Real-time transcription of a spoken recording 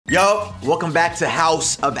Yo, welcome back to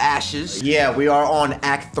House of Ashes. Yeah, we are on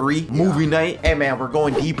Act 3, movie night. Hey man, we're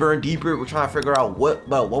going deeper and deeper. We're trying to figure out what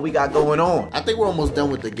we got going on. I think we're almost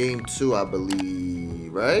done with the game too, I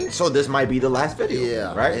believe, right? So this might be the last video.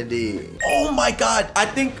 Yeah, right? Indeed. Oh my god, I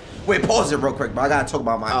think, wait, pause it real quick, bro. I gotta talk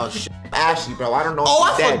about my Ashley, bro. I don't know if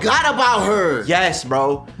Oh, she's I dead. forgot about her. Yes,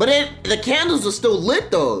 bro. But the candles are still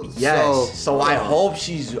lit though. Yes, so I hope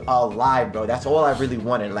she's alive, bro. That's all I really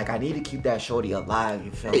wanted. Like, I need to keep that shorty alive,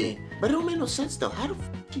 you feel me? But it don't make no sense though. How the f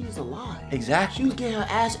she's alive? Exactly. She was getting her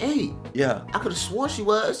ass ate. Yeah. I could have sworn she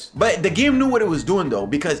was. But the game knew what it was doing though,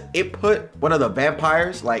 because it put one of the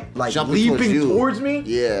vampires like Jumping leaping towards me.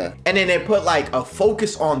 Yeah. And then it put like a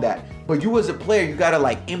focus on that. But you as a player, you gotta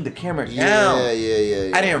like aim the camera down.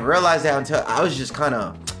 Yeah. I didn't realize that until I was just kind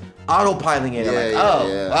of autopiloting it.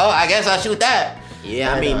 Yeah, Well, I guess I'll shoot that.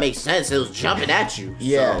 Yeah, I mean, it makes sense. It was jumping at you.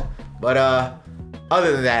 Yeah. So. But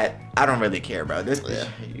other than that, I don't really care, bro. This. Yeah.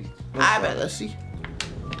 I bet. Let's see.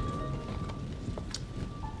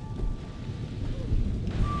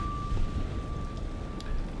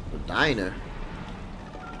 The diner.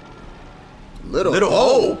 Little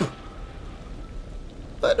Hope.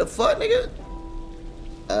 What the fuck, nigga?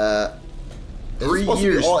 3 years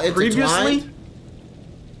years all previously? intertwined?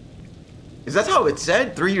 Is that how it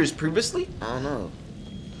said? 3 years previously? I don't know.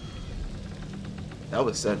 That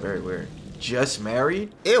was said very weird. Just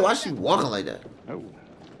married? Ew, why is she walking like that? Oh.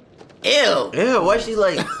 Ew. Ew, why is she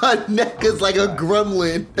like... Her neck is like a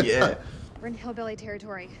gremlin. Yeah. We're in hillbilly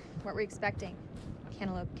territory. What were we expecting?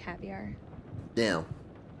 Cantaloupe caviar? Damn.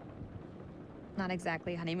 Not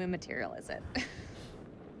exactly honeymoon material, is it?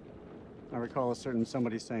 I recall a certain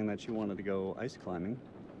somebody saying that she wanted to go ice climbing.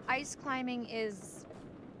 Ice climbing is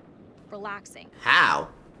relaxing. How?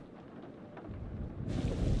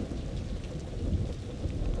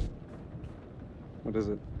 What is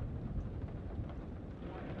it?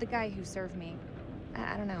 The guy who served me,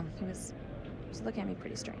 I don't know, he was looking at me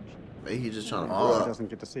pretty strange. Maybe he's just trying to He grow up. doesn't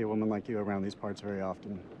get to see a woman like you around these parts very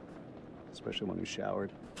often. Especially one who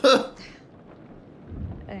showered.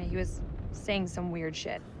 He was saying some weird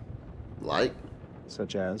shit. Like?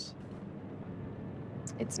 Such as?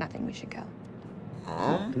 It's nothing, we should go.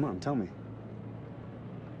 Come on, tell me.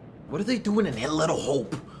 What are they doing in that Little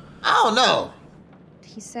Hope? I don't know.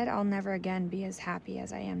 He said I'll never again be as happy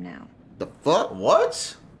as I am now. The fuck?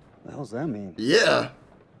 What? What the hell's that mean? Yeah.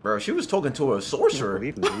 Bro, she was talking to a You don't sorcerer.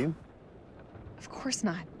 believe me, do you? Of course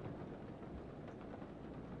not.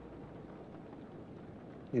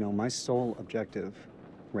 You know, my sole objective,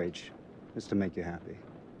 Rach, is to make you happy.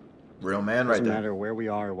 Real man right Doesn't there. matter where we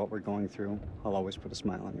are or what we're going through, I'll always put a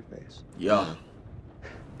smile on your face. Yeah.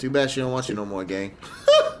 Too bad she don't want you no more, gang.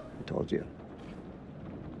 I told you.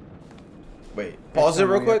 Wait, pause it All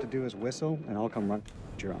real you have quick. to do is whistle, and I'll come run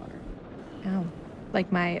to your honor. Oh,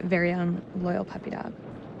 like my very own loyal puppy dog.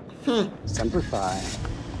 Semper Fi.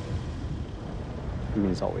 It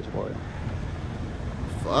means always loyal.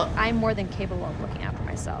 Fuck. I'm more than capable of looking out for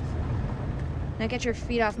myself. Now get your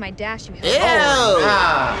feet off my dash, you Ew.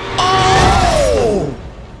 Oh!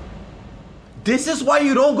 This is why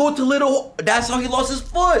you don't go to Little... That's how he lost his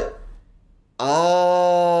foot.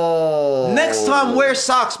 Oh. Next time, wear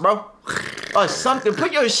socks, bro. Or something.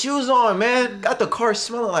 Put your shoes on, man. Got the car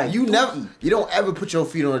smelling like You dookie. you don't ever put your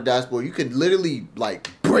feet on the dashboard. You could literally like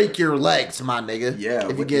break your legs, my nigga. Yeah,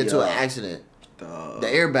 If you with get the, into an accident. The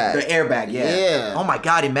airbag. The airbag, yeah. Yeah. Oh my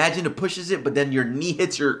god, imagine it pushes it, but then your knee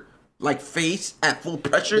hits your like face at full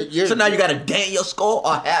pressure. So now you gotta dent your skull.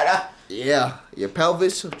 Oh, that. Yeah. Your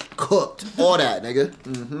pelvis cooked. All that, nigga.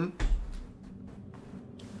 Mm-hmm.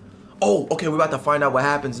 Oh, okay, we're about to find out what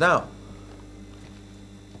happens now.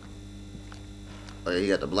 Oh yeah, you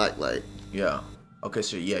got the black light. Yeah. Okay,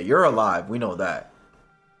 so yeah, you're alive. We know that.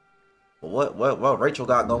 But what Rachel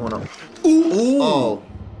got going on? Ooh. Oh.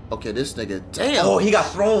 Okay, this nigga. Damn. Oh, he got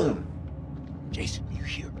thrown. Jason, you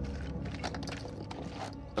here?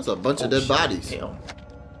 That's a bunch of dead shit. bodies. Damn.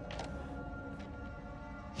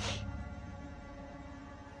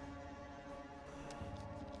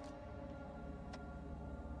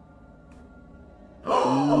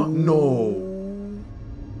 Oh no.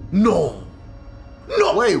 No.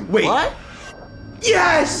 No. Wait, Wait. what?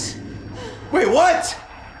 Yes. Wait, what?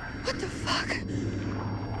 What the fuck?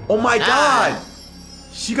 Oh my Ah. god.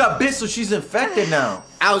 She got bit, so she's infected now.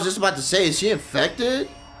 I was just about to say, is she infected?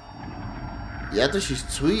 Yeah, I think she's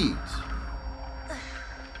tweaked.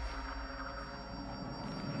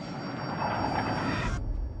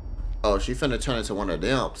 Oh, she finna turn into one of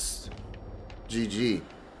them. GG.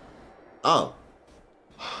 Oh.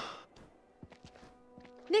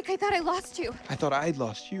 Nick, I thought I lost you. I thought I'd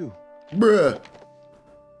lost you. Bruh.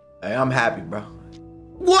 Hey, I'm happy, bro.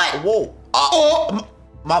 What? Whoa.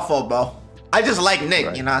 My fault, bro. I just like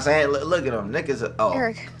Nick, you know what I'm saying? Look at him. Nick is a... Oh.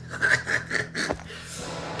 Eric.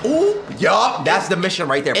 Ooh, yup. That's the mission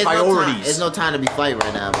right there. Priorities. There's no time to be fighting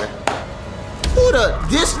right now, bro. Who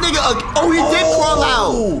this nigga? Oh, he did crawl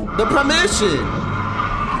out. The permission.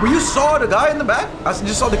 Well, you saw the guy in the back? I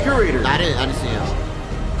just saw the curator. I didn't see him.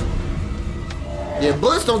 Yeah,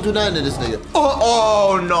 bullets don't do nothing to this nigga.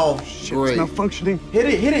 Oh no. Shit, it's not functioning. Hit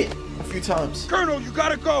it a few times. Colonel, you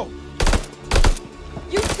gotta go.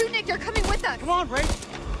 You too, Nick. You're coming with us. Come on, Ray.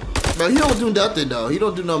 Bro, he don't do nothing though. He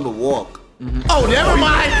don't do nothing but walk. Oh, never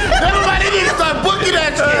mind. Never mind. They need to start booking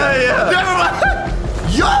that shit. Yeah. Never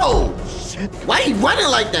mind. Yo. Shit. Why he running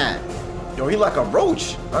like that? Yo, he like a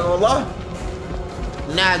roach. I ain't gonna lie.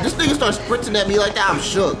 Nah, this nigga starts sprinting at me like that, I'm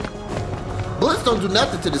shook. Bullets don't do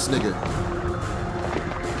nothing to this nigga.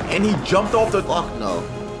 And he jumped off the... Fuck no.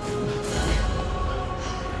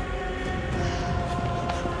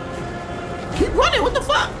 Keep running, what the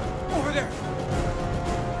fuck? Over there.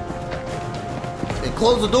 And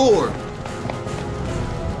close the door.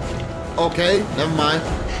 Okay, never mind.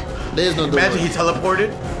 There's no door. Imagine he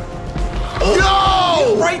teleported. Yo!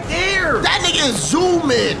 He's right there! That nigga is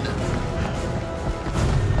zooming!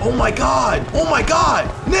 Oh my god! Oh my god!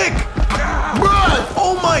 Nick! Bruh!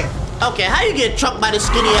 Oh my... Okay, how you get trucked by the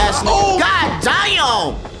skinny ass nigga? Oh. God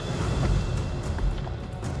damn!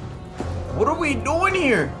 What are we doing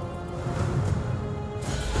here?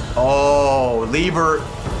 Oh, leave her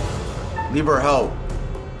help.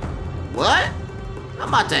 What? I'm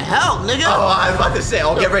about to help, nigga. Oh, I was about to say,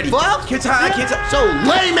 get ready. Fuck? Kids high. So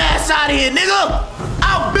lame ass out of here, nigga!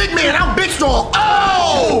 I'm big man, I'm big strong.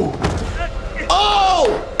 Oh!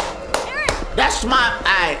 Oh! That's my...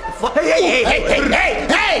 Hey!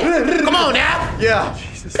 Come on now! Yeah.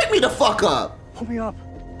 Jesus. Pick me the fuck up! Pull me up.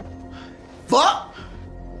 Fuck!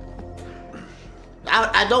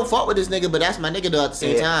 I don't fuck with this nigga, but that's my nigga though at the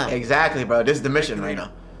same time. Exactly, bro. This is the mission right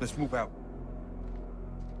now. Let's move out.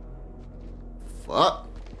 Fuck.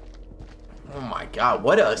 Oh my god,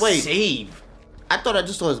 what a save. I thought I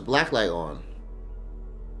just saw his black light on.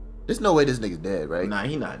 There's no way this nigga's dead, right? Nah,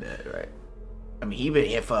 he not dead, right? I mean, he been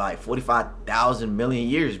here for like 45,000 million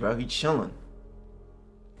years, bro. He chilling.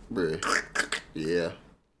 Bruh. Yeah.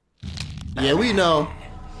 Yeah, we know.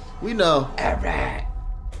 We know. Alright.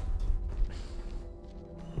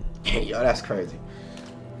 Yo, that's crazy.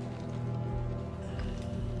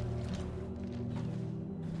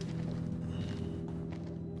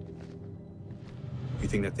 You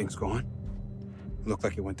think that thing's gone? Looked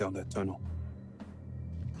like it went down that tunnel.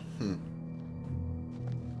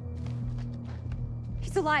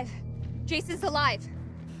 He's alive. Jason's alive.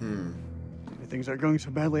 Maybe things aren't going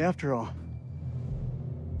so badly after all.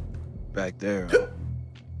 Back there.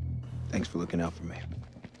 Thanks for looking out for me.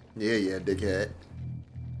 Yeah, dickhead.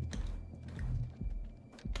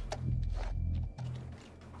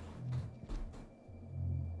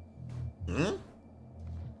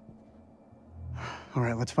 All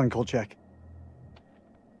right, let's find Kolchak.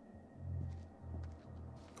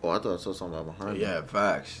 Oh, I thought I saw something behind me. Yeah,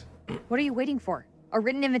 facts. What are you waiting for? A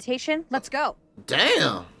written invitation? Let's go.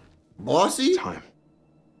 Damn. Bossy? Time.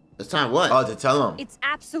 It's time what? Oh, to tell him. It's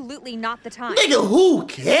absolutely not the time. Nigga, who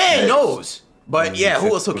cares? He knows. But yeah,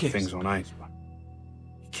 who else put cares? things on ice, but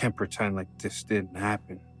you can't pretend like this didn't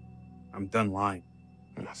happen. I'm done lying.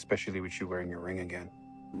 Especially with you wearing your ring again.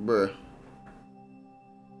 Bruh.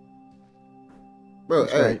 Bro,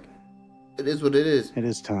 That's hey. right. It is what it is. It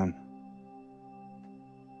is time.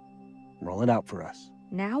 Roll it out for us.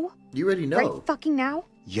 Now? You already know. Right fucking now?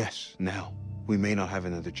 Yes, now. We may not have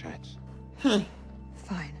another chance. Fine.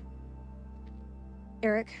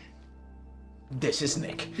 Eric, This is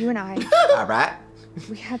Nick. you and I, Alright.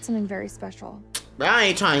 we had something very special. But I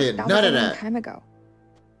ain't trying to hear That none was of a long that. time ago.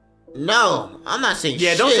 No, I'm not saying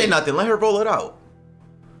Yeah, shit. don't say nothing. Let her roll it out.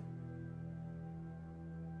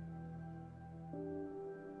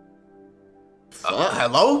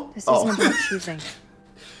 Hello? This Oh. isn't about choosing.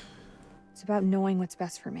 It's about knowing what's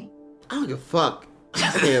best for me. I don't give a fuck. I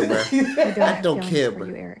don't care, bro. I don't, I don't care, for bro.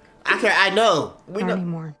 you, Eric. I care. I know. We Not know.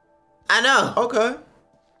 anymore. I know. Okay.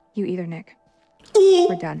 You either, Nick. Ooh.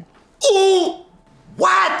 We're done. Ooh.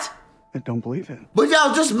 What? I don't believe it. But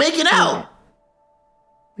y'all just making out.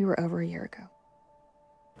 We were over a year ago.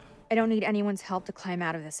 I don't need anyone's help to climb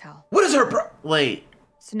out of this hell. What is her Wait.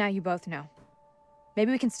 So now you both know.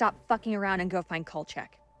 Maybe we can stop fucking around and go find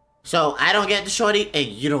Kolchak. So I don't get the shorty, and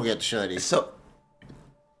you don't get the shorty. So...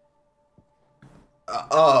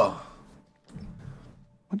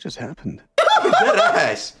 What just happened? That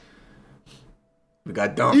ass. We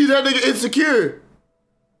got dumped. You that nigga insecure.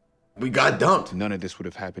 We got dumped. None of this would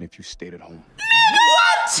have happened if you stayed at home.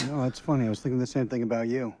 What? Oh, that's funny. I was thinking the same thing about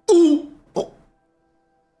you. Ooh. Oh.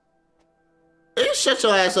 Hey, shut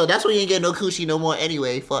your ass up. That's when you ain't get no coochie no more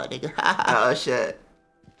anyway. Fuck, nigga. Oh, shit.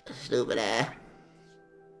 Stupid ass.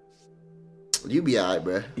 You be alright,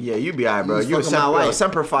 bro. Yeah, you be alright, bro. You a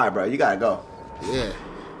Semper Fi, bro. You gotta go. Yeah.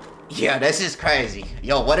 Yeah, this is crazy.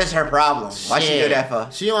 Yo, what is her problem? Why she do that for?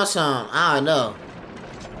 She on some, I don't know.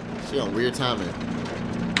 She on weird timing.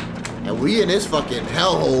 And we in this fucking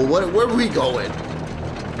hellhole. Where we going?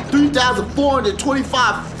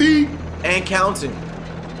 3,425 feet? And counting.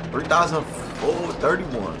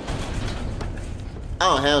 3,431.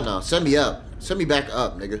 Oh, hell no. Send me up. Send me back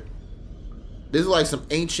up, nigga. This is like some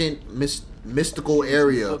ancient, mystical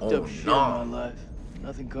area. Fucked up shit in my life.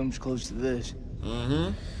 Nothing comes close to this.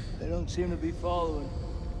 Mm-hmm. They don't seem to be following.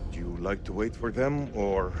 Do you like to wait for them,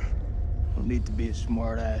 or...? Don't need to be a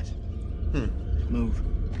smart ass. Just move.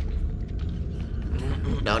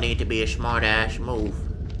 Don't need to be a smart ass. Move.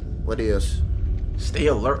 What is? Stay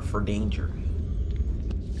alert for danger.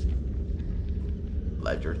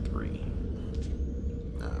 Ledger 3.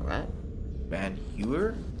 Alright. Van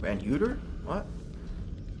Huter? What?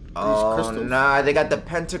 These Oh, crystals. nah, they got the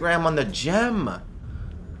pentagram on the gem.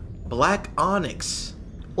 Black onyx.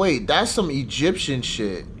 Wait, that's some Egyptian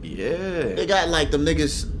shit. Yeah. They got like them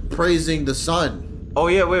niggas praising the sun. Oh,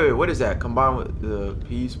 yeah, wait, what is that? Combined with the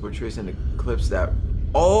piece portrays an eclipse that...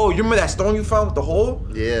 Oh, you remember that stone you found with the hole?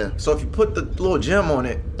 Yeah. So if you put the little gem on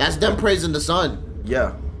it... That's them praising the sun.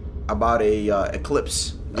 Yeah. About a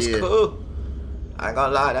eclipse. That's cool. I ain't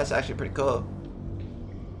gonna lie, that's actually pretty cool.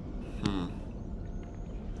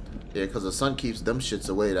 Yeah, because the sun keeps them shits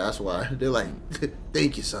away, that's why. They're like,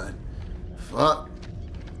 thank you, son. Fuck.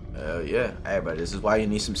 Hell yeah. Hey, but this is why you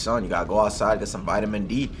need some sun. You gotta go outside, get some vitamin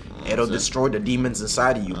D. It'll destroy the demons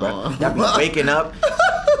inside of you, bro. That be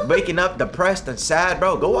waking up depressed and sad,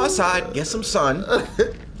 bro. Go outside, get some sun,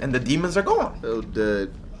 and the demons are gone. Oh,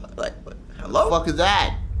 dude. Like, hello? What the fuck is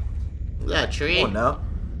that? Is that a tree? Come on now.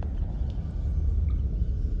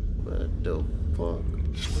 What the fuck?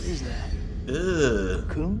 What is that? Ugh.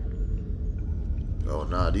 Coon? Oh,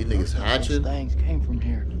 nah, these niggas Those hatching. things came from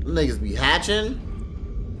here. Them niggas be hatching?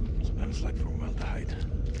 Smells like formaldehyde.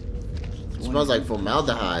 Smells like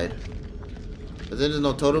formaldehyde. Is there just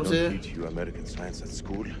no totems They here? don't teach you American science at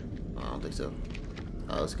school. I don't think so.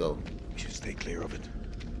 Alright, let's go. We should stay clear of it.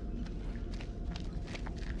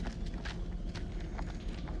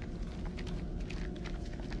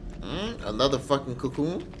 Another fucking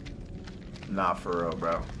cocoon? Nah, for real,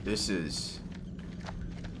 bro. This is...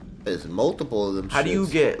 There's multiple of them. How do you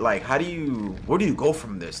shits. get, like, where do you go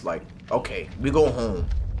from this? Like, okay, we go home.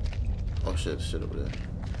 Oh shit, shit over there.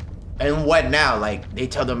 And what now? Like, they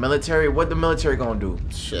tell the military? What the military gonna do?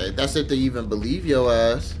 Shit, that's if they even believe your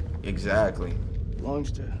ass. Exactly.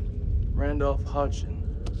 Belongs to Randolph Hodgson.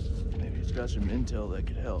 Maybe it's got some intel that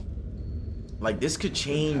could help. Like, this could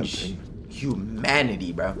change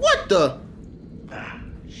humanity, bro. What the?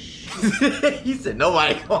 He said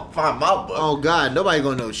nobody gonna find my book. Oh god, nobody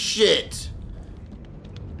gonna know shit.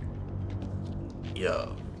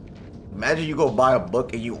 Yo. Imagine you go buy a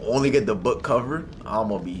book and you only get the book cover. I'm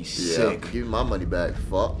gonna be sick. Give me my money back,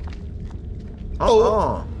 fuck.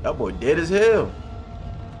 That boy dead as hell.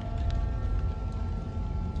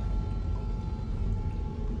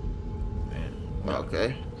 Man.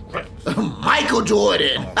 Okay. Michael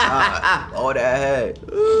Jordan. Oh, that head.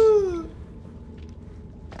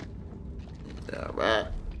 Alright.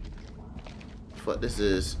 Fuck, this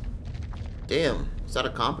is. Damn, is that a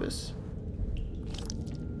compass?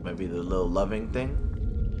 Maybe the little loving thing.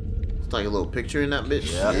 It's like a little picture in that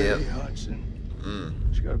bitch. Yeah. Hey, Hodgson.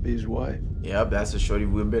 She gotta be his wife. Yep, that's the shorty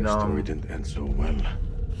we've been The story didn't end so well.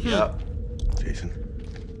 Yep. Jason,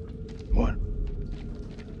 What?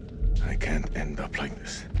 I can't end up like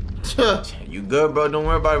this. You good, bro? Don't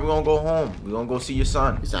worry about it. We're gonna go home. We're gonna go see your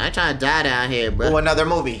son. So I ain't trying to die down here, bro. Oh, another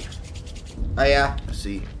movie. Oh, yeah. Let's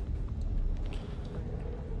see.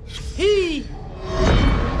 He.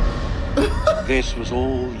 This was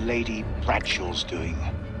all Lady Bradshaw's doing.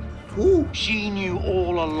 Who? She knew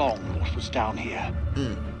all along what was down here.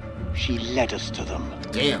 She led us to them.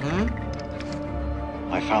 Damn.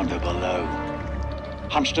 I found her below,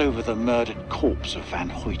 hunched over the murdered corpse of Van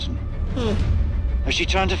Hoyten. As she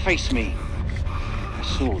turned to face me, I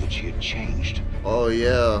saw that she had changed. Oh,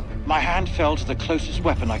 yeah. My hand fell to the closest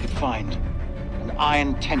weapon I could find, an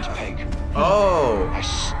iron tent peg. Oh. I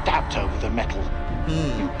stabbed her with the metal,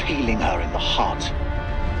 impaling her in the heart.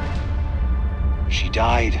 She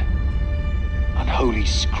died. Unholy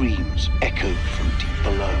screams echoed from deep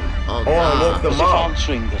below, Oh, Oh, I woke God. them as if up.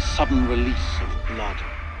 answering the sudden release of blood.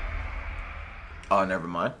 Oh, never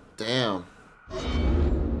mind. Damn.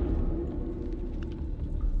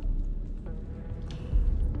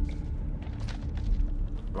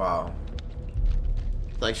 Wow.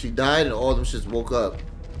 Like she died and all them shits woke up.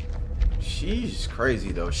 She's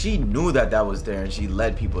crazy though. She knew that was there and she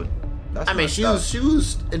led people. That's I mean, she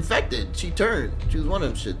was infected. She turned. She was one of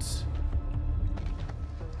them shits.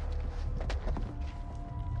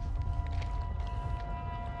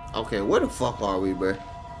 Okay, where the fuck are we, bro?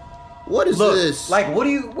 What is this? Like, where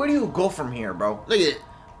do you go from here, bro? Look at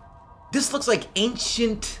this. Looks like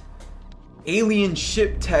ancient alien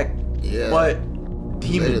ship tech, but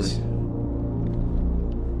demons.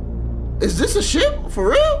 Is this a ship for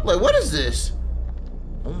real? Like, what is this?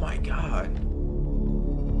 Oh my god!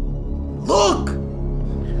 Look!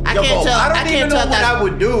 I can't tell. I don't even know what I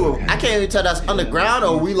would do. I can't even tell that's underground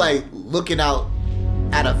or we like looking out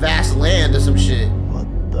at a vast land or some shit. What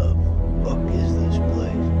the fuck is this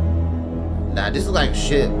place? Nah, this is like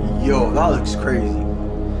shit. Yo, that looks crazy.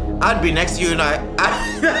 I'd be next to you and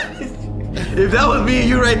if that was me and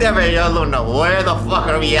you right there, man, y'all don't know where the fuck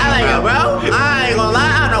are we at, bro? I ain't gonna lie,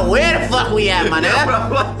 I don't know where the fuck we at, my nigga.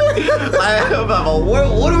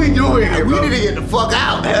 What are we doing here, we bro? need to get the fuck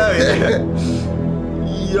out. Hell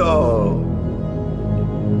yeah. Yo.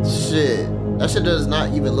 Shit. That shit does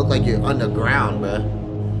not even look like you're underground, bro.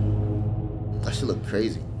 That shit look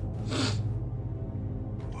crazy.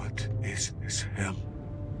 What is this hell?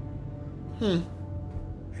 Hmm.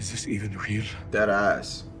 Is this even real? That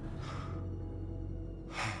ass.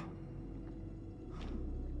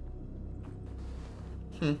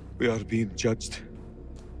 We are being judged.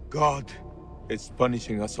 God is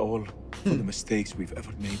punishing us all for the mistakes we've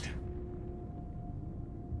ever made.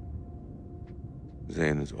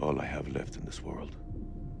 Zane is all I have left in this world.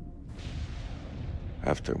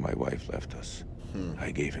 After my wife left us,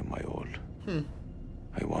 I gave him my all.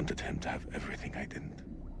 I wanted him to have everything I didn't.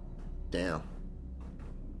 Damn.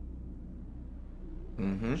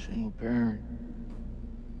 Single parent.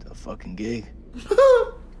 Tough fucking gig.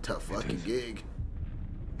 Tough fucking gig.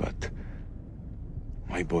 But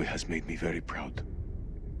my boy has made me very proud.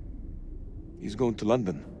 He's going to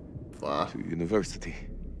London. Wow. To university.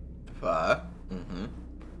 If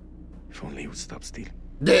only he would stop stealing.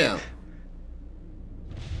 Damn.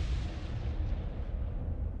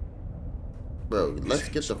 Bro, let's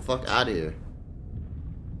get the fuck out of here.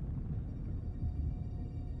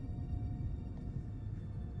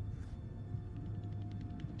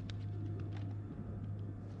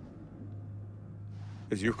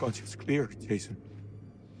 Is your conscience clear, Jason?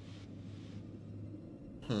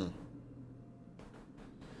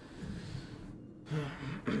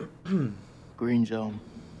 Green zone.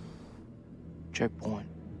 Checkpoint.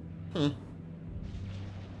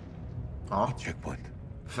 Oh, checkpoint.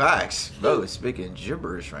 Facts. Bro is speaking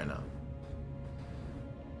gibberish right now.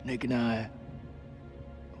 Nick and I,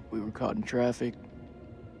 we were caught in traffic.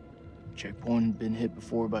 Checkpoint had been hit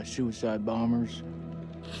before by suicide bombers.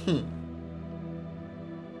 There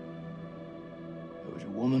was a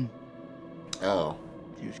woman. Oh.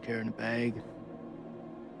 She was carrying a bag.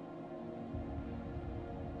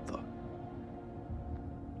 Fuck.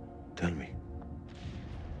 Tell me.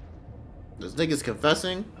 This nigga's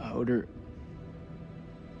confessing? I ordered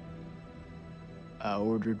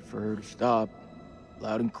for her to stop,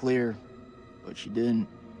 loud and clear, but she didn't.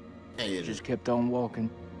 She just kept on walking.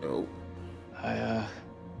 Oh. I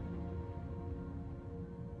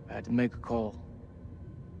had to make a call.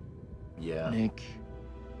 Yeah. Nick,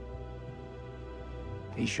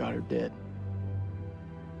 he shot her dead.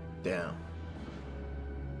 Damn.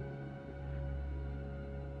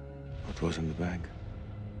 What was in the bag?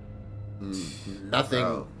 Nothing.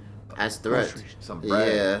 Bro. As threat. Some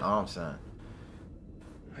bread. Yeah. All I'm saying.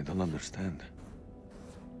 I don't understand.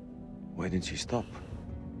 Why didn't she stop?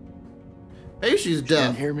 Maybe she's She deaf.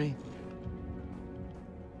 didn't hear me.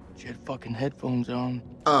 She had fucking headphones on.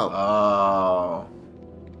 Oh. Oh.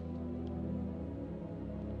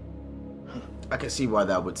 I can see why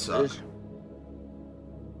that would suck.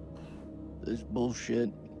 This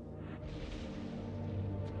bullshit.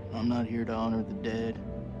 I'm not here to honor the dead.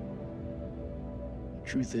 The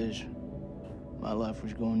truth is, my life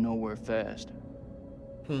was going nowhere fast.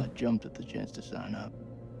 I jumped at the chance to sign up.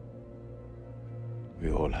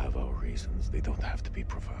 We all have our reasons. They don't have to be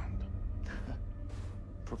profound.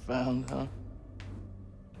 Profound, huh?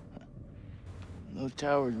 When those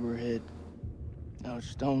towers were hit, I was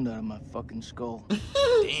stoned out of my fucking skull.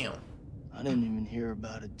 Damn. I didn't even hear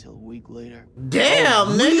about it till a week later.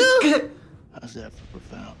 Damn, nigga! How's that for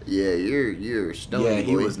profound? Yeah, you're stoned. Yeah,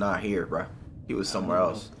 he boy. was not here, bro. He was somewhere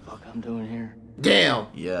else. What the fuck I'm doing here? Damn.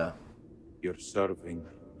 Yeah. You're serving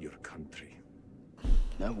your country.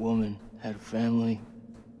 That woman had a family,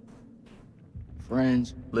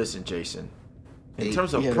 friends. Listen, Jason. In Hey,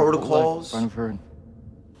 terms She of had her whole life in protocols, front of her.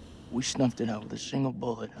 We snuffed it out with a single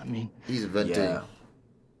bullet. I mean, He's venting. Yeah.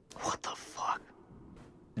 what the fuck?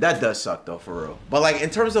 That does suck though, for real. But like in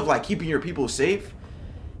terms of like keeping your people safe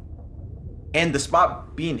and the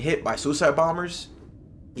spot being hit by suicide bombers,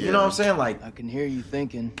 you know what I'm saying? Like, I can hear you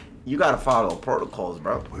thinking. you gotta follow protocols,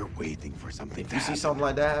 bro. We're waiting for something If to you see happen. something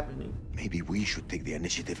like that happening, Maybe we should take the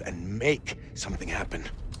initiative and make something happen.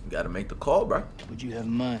 you gotta make the call, bro. What'd you have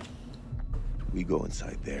in mind? We go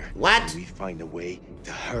inside there. What? And we find a way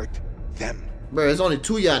to hurt them. Bro, there's only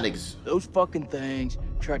 2 y'all niggas. Those fucking things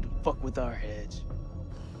tried to fuck with our heads.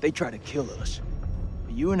 They tried to kill us.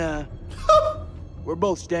 But you and I, we're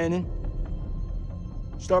both standing.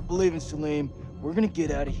 Start believing, Salim. We're gonna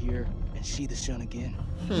get out of here and see the sun again.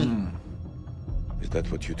 Is that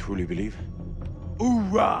what you truly believe?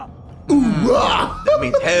 Hoorah! Hoorah! That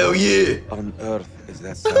means hell yeah. On Earth is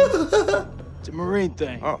that sound? It's a Marine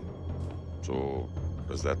thing. Oh. So,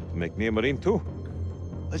 does that make me a Marine too?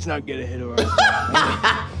 Let's not get ahead of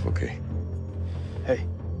ourselves. Okay. Hey,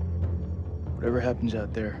 whatever happens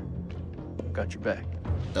out there, I've got your back.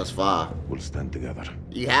 That's fine. We'll stand together.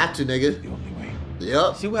 You have to, nigga. The only way.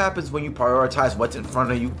 Yep. See what happens when you prioritize what's in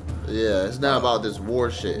front of you? Yeah, it's not about this war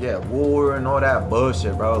shit. Yeah, war and all that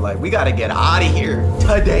bullshit, bro. Like, we gotta get out of here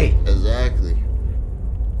today. Exactly.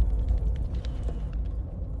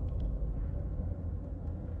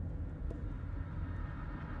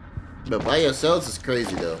 But by yourselves is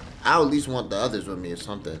crazy though. I at least want the others with me or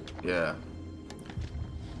something. Yeah.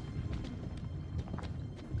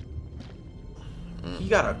 You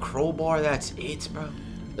got a crowbar, that's it, bro.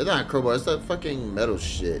 It's not a crowbar, it's that fucking metal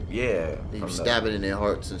shit. Yeah. You from stab it in their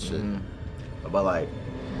hearts and shit. But like,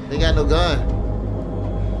 They got no gun.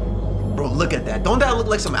 bro, look at that. Don't that look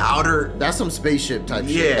like some outer? That's some spaceship type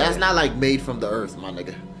Yeah. shit. That's not like made from the earth, my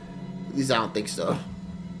nigga. At least I don't think so.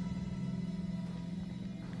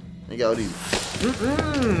 They got all these.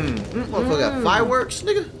 Motherfucker got fireworks,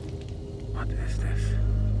 nigga. What is this?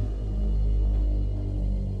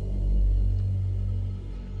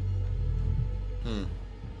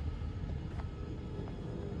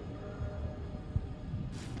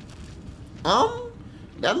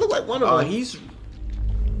 That looked like one of Oh, them. he's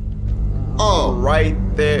Oh, right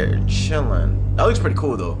there chilling. That looks pretty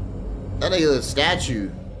cool though. that nigga a statue.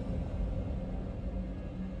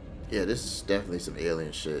 Yeah, this is definitely some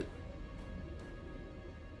alien shit.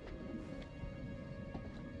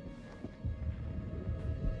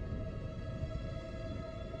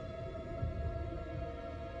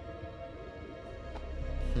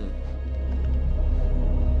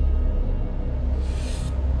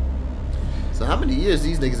 So how many years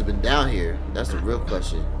these niggas have been down here? That's the real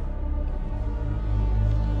question.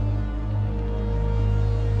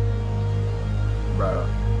 Bro,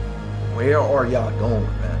 where are y'all going,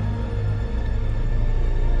 man?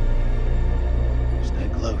 Stay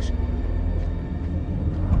close.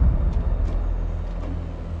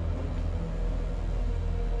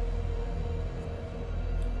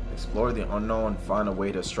 Explore the unknown, find a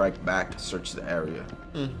way to strike back, search the area.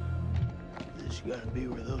 This gotta be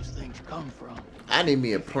where those things come from. I need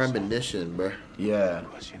me a premonition, bruh. Yeah.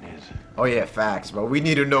 Question is, Oh yeah, facts, bro. We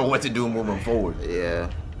need to know what to do moving forward. Yeah.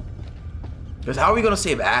 Because how are we gonna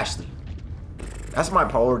save Ashley? That's my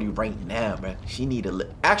priority right now, man. She need to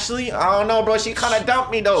Actually, I don't know, bro. She kind of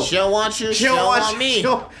dumped me though. She don't want you. She don't want me. she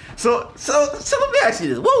don't- So let me ask you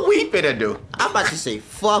this: what we finna do? I'm about to say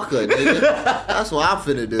fuck her, nigga. That's what I'm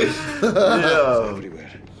finna do. Yo.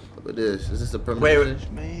 everywhere. What is this a Wait,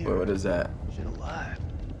 premonition? Man, wait, what is that? shit alive.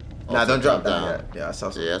 Nah, don't drop down down. yet. Yeah, I saw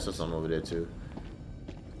something. Yeah, I saw something over there too.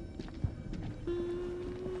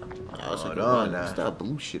 Oh, Hold on now. What's that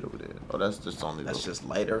blue shit over there? Oh, that's just only. That's just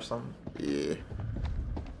light or something. Yeah.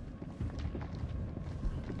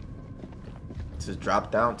 Does it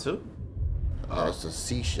drop down too? Oh, it's the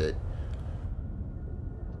sea shit.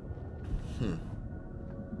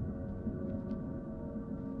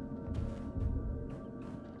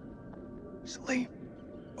 Salim,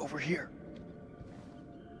 over here.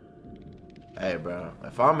 Hey, bro.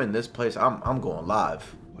 If I'm in this place, I'm going live.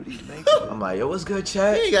 What do you make I'm like, yo, what's good,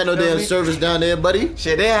 chat? You ain't got no You know what I damn mean? service down there, buddy.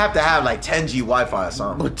 Shit, they have to have like 10G Wi-Fi or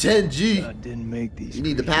something. But 10G. I didn't make these. You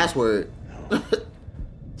need the password. Damn.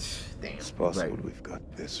 It's possible Right. we've got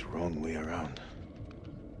this wrong way around.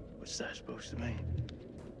 What's that supposed to mean?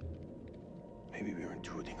 Maybe we're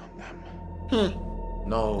intruding on them.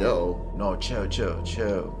 No. Yo. No,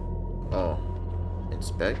 chill. Oh.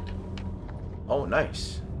 Inspect? Oh,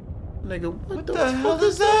 nice. Nigga, what the hell fuck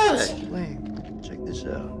is that? Salim, check this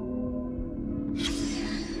out.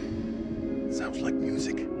 Sounds like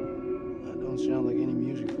music. That don't sound like any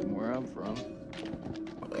music from where I'm from.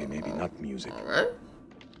 Okay, maybe not music. Alright.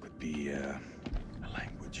 Could be a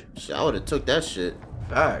language. salvage. Shit, I would have took that shit.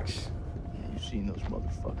 Facts. Yeah, you've seen those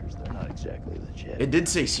motherfuckers. They're not exactly legit. It did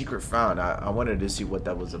say secret found. I wanted to see what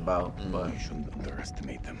that was about, but You shouldn't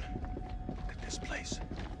underestimate them. Look at this place.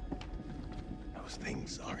 Those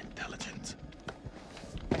things are intelligent.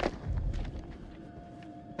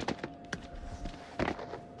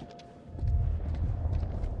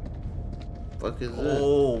 Fuck is this?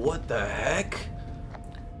 oh, what the heck?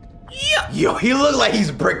 Yeah. Yo, he looked like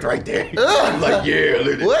he's bricked right there. I'm like, yeah,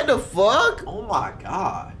 look at this. What the fuck? Oh my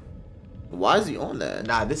god. Why is he on that?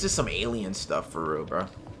 Nah, this is some alien stuff for real, bro.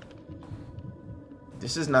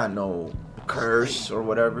 This is not no curse or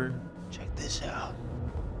whatever. Check this out.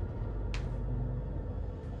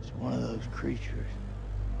 It's one of those creatures,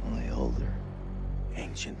 only older.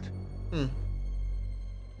 Ancient. You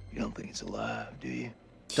don't think it's alive, do you?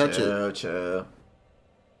 Touch it. Chill.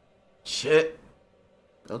 Shit.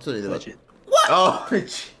 Don't tell me Touch that. it. Oh.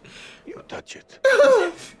 You touch it.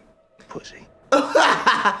 Pussy.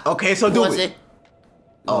 Okay, so do What's it. it?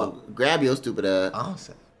 Oh, grab your stupid ass. Oh,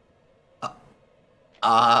 so- Like,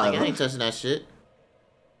 I ain't touching that shit.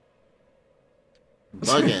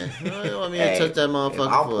 Bugging. You want me to touch that motherfucker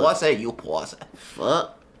I'll for? pause it, you pause it.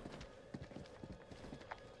 Fuck.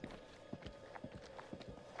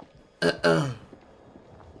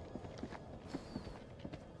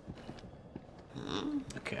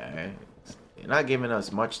 Okay. You're not giving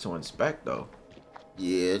us much to inspect, though.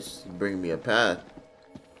 Yeah, it's bringing me a path.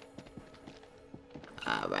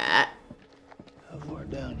 Alright. How far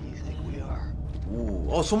down do you think we are? Ooh.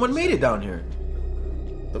 Oh, someone made it down here.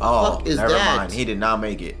 The Oh, fuck is never that? mind. He did not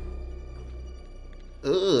make it.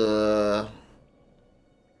 What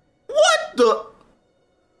the?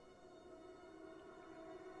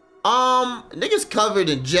 Niggas covered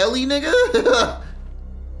in jelly, nigga.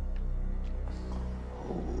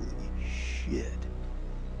 Holy shit.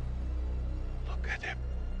 Look at him.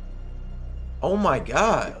 Oh my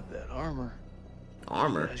god. Got that armor.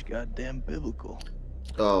 Armor. That's goddamn biblical.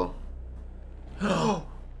 Oh.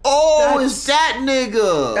 Oh, it's that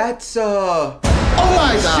nigga. That's Oh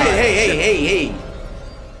my god. shit. Hey.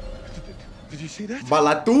 Did you see that?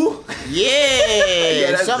 Balatu?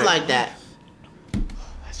 Yeah, that's something it. like that.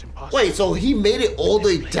 That's impossible. Wait, so he made it all the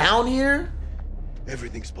way down here?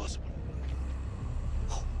 Everything's possible.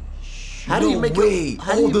 How do you make way. it?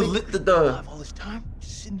 How do you make Alive all this time?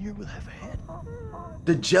 Just sitting here with half a head.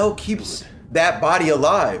 the gel keeps that body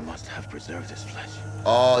alive. Must have preserved his flesh.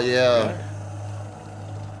 Oh yeah.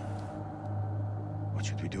 What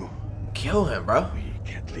should we do? Kill him, bro. We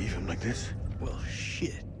can't leave him like this. Well,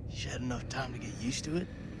 shit. You had enough time to get used to it?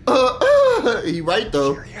 He right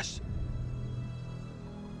though. Serious?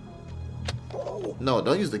 No,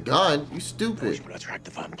 don't use the gun. You Which stupid. will attract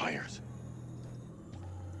the vampires.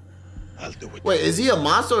 I'll do it. Wait, is he a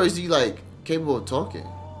monster or is he like capable of talking?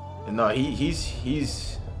 No, he's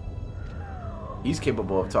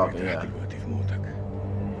capable of talking, yeah.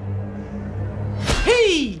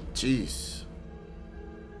 Hey! Jeez.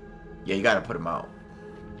 Yeah, you gotta put him out.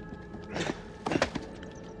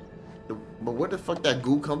 But where the fuck that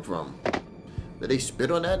goo come from? Did they spit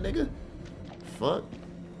on that nigga? Fuck.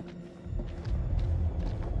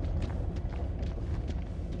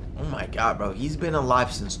 Oh my god, bro. He's been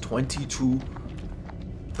alive since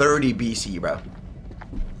 2230 BC, bro.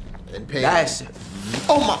 And pain. That's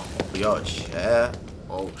Oh my. yo, yeah.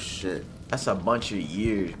 Oh shit. That's a bunch of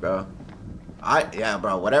years, bro. Yeah,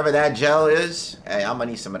 bro. Whatever that gel is, hey, I'm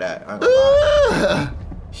gonna need some of that. I ain't gonna lie.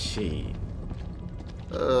 Shit.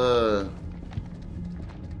 Oh,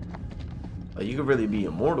 you could really be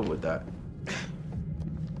immortal with that.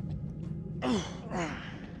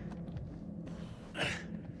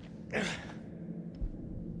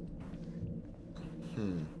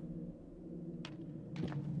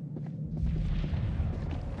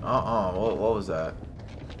 What was that?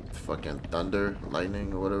 Fucking thunder,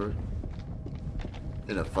 lightning, or whatever.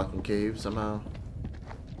 In a fucking cave somehow.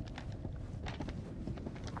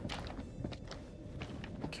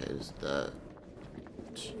 Okay, is that?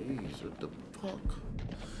 Jeez, what the fuck?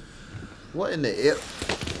 What in the air?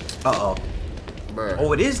 Uh-oh. Bruh.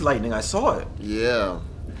 Oh, it is lightning. I saw it. Yeah.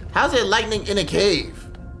 How's it lightning in a cave?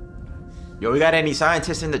 Yo, we got any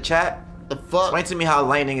scientists in the chat? The fuck? Explain to me how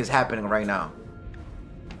lightning is happening right now.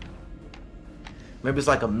 Maybe it's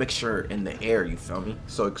like a mixture in the air, you feel me?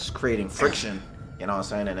 So it's creating friction, you know what I'm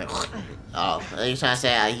saying? And then, Oh, you trying to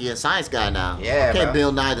say you're a science guy now? Yeah, Okay, bro.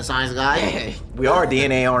 Bill Nye the science guy. we are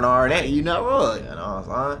DNA on RNA. You not right. You know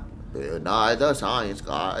what I'm saying? Bill Nye the science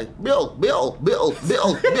guy. Bill.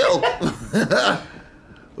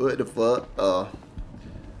 What the fuck?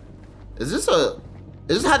 Is this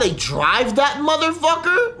how they drive that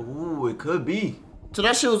motherfucker? Ooh, it could be. So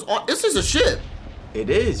that shit was on. This is a ship. It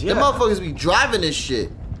is, yeah. The motherfuckers be driving this shit.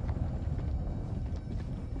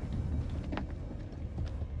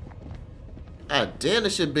 God damn,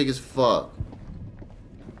 this shit big as fuck.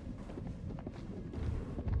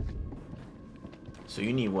 So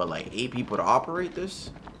you need what, like 8 people to operate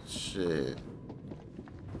this? Shit.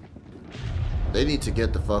 They need to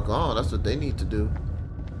get the fuck on. That's what they need to do.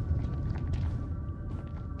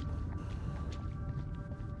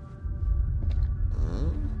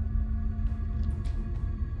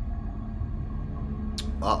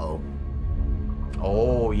 Uh-oh.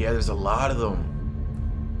 Oh, yeah, there's a lot of them.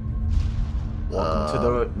 Welcome to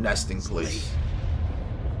the nesting place.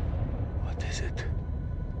 What is it?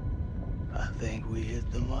 I think we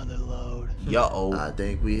hit the mother load. Yo. I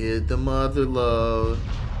think we hit the mother load.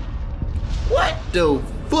 What the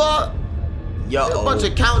fuck? Yo. A bunch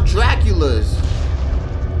of Count Draculas.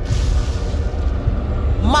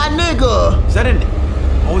 My nigga. Is that an...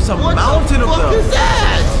 Oh, it's a mountain of them. What the fuck is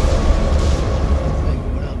that? Think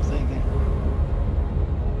what I'm thinking.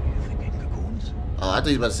 You thinking cocoons? Oh, I thought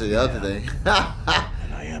you were about to say the other thing.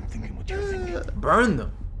 And I am thinking what you're thinking. Burn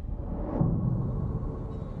them.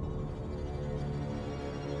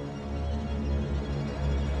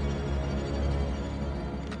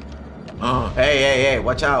 Hey,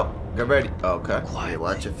 watch out. Get ready. Okay. Quiet,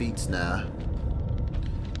 watch your feet now.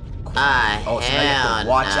 So now you have to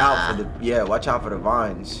watch out for the watch out for the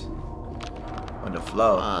vines on the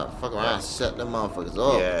flow. Fuck around, set them motherfuckers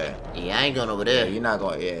up. Yeah, I ain't going over there. Yeah, you're not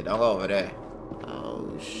going. Yeah, don't go over there.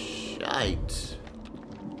 Oh shite.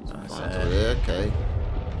 That's Over there, okay.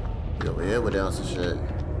 You over here with else and shit.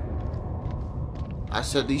 I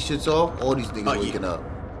set these shits off. All these niggas waking up.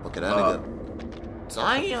 Look at that nigga.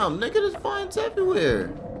 Damn, nigga, there's vines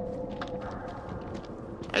everywhere.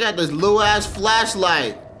 I got this little ass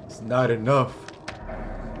flashlight. It's not enough.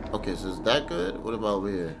 Okay, so is that good? What about over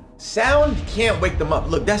here? Sound can't wake them up.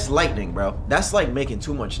 Look, that's lightning, bro. That's like making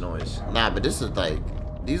too much noise. Nah, but this is like,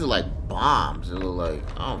 these are like bombs. It look like,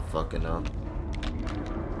 I don't fucking know.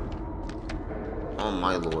 Oh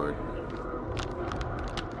my lord.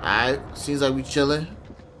 Alright, seems like we chilling.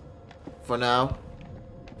 For now.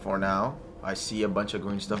 For now, I see a bunch of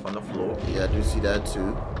green stuff on the floor. Yeah, I do see that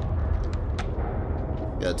too.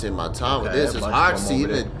 Gotta take my time with Okay, this. It's a bunch hard of to them see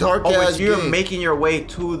over the there. dark Oh, ass but you're game. making your way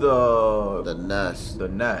to The nest. the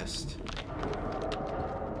nest.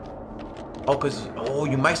 Oh,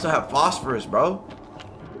 you might still have phosphorus, bro.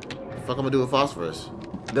 What the fuck I'm gonna do with phosphorus?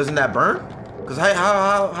 Doesn't that burn? Cause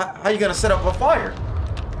how you gonna set up a fire?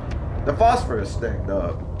 The phosphorus thing,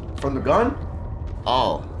 from the gun.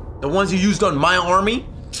 Oh. The ones you used on my army.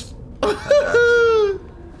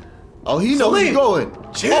 Oh, he know where you going.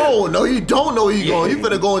 Oh, no, you don't know where you going. You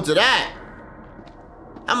finna go into that.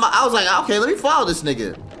 I was like, okay, let me follow this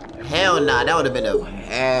nigga. Hell nah, that would have been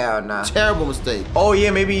a terrible mistake. Oh yeah,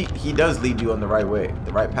 maybe he does lead you on the right way,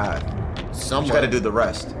 the right path. Somewhere. You gotta do the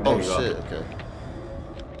rest. There Oh you go. shit, okay.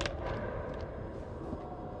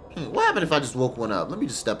 What happened if I just woke one up? Let me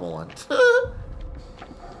just step on one.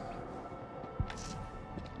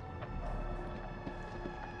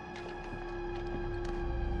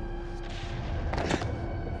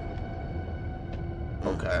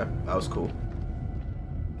 Okay, that was cool.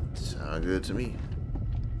 Sound good to me.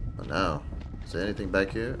 But now, is there anything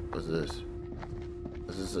back here? What's this?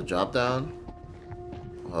 Is this a drop down?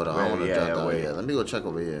 Hold on, I don't want to drop down wait. yet. Let me go check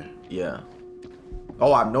over here. Yeah.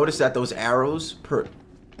 Oh, I've noticed that those arrows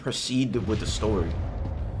proceed with the story.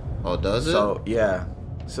 Oh, does it? So yeah.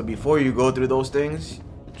 So before you go through those things,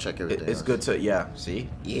 check everything. It's good to see.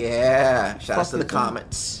 Yeah. Shout out to the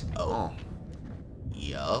comments. Oh.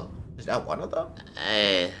 Yo. Is that one of them?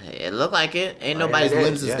 Hey, it looked like it. Ain't Oh, nobody's yeah, it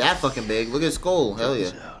limbs is, is yeah. that fucking big. Look at his skull. Hell yeah.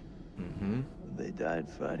 Mm-hmm. They died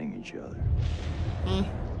fighting each other.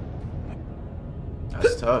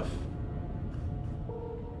 That's tough.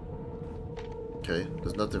 Okay,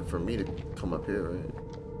 there's nothing for me to come up here, right?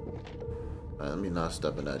 Alright, let me not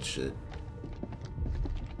step in that shit.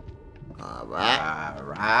 Alright.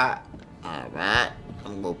 Alright. Alright.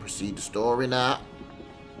 I'm gonna proceed the story now.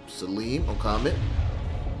 Salim, I'm coming.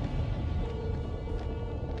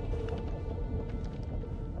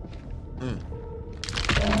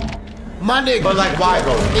 My nigga. But like, why,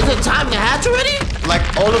 bro? Is it time to hatch already?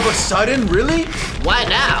 Like all of a sudden, really? Why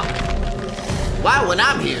now? Why when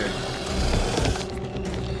I'm here?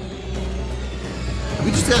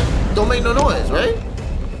 We just got, don't make no noise, right?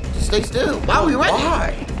 Just stay still. Why are we ready?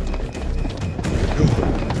 Why?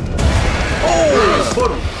 Oh,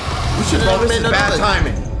 put him. We should have made no bad noise.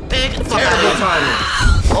 timing. Man, get the fuck out of Terrible here. timing.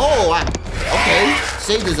 Oh, okay.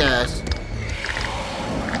 Saved his ass.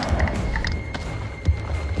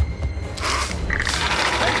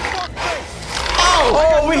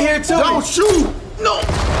 Oh, we here too. Don't shoot. No.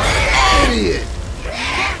 Idiot.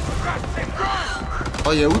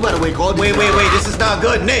 Oh yeah, we better wake all these. Wait. This is not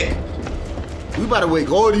good, Nick. We better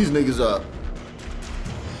wake all these niggas up.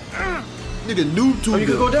 Nigga noob to Oh, you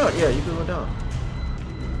can go down. Yeah, you can go down.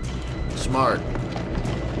 Smart.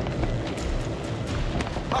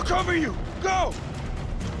 I'll cover you. Go.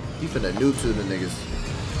 You finna noob to the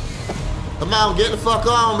niggas. Come on, get the fuck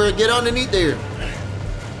on, bro. Get underneath there.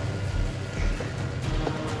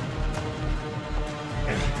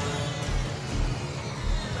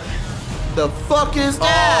 The fuck is Oh,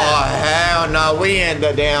 that? hell no. We in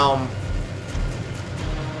the damn...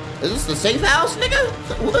 Is this the safe house,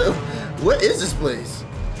 nigga? What is this place?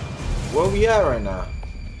 Where we at right now?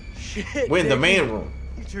 Shit. We're in the Nicky. main room.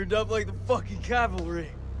 You turned up like the fucking cavalry.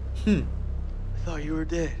 I thought you were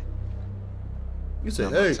dead. You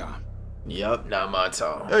said, Not my hey, time. Yup, not my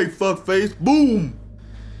time. hey, fuck face, boom.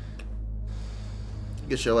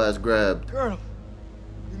 Get your ass grabbed. Colonel,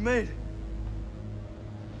 you made it.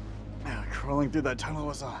 Yeah, crawling through that tunnel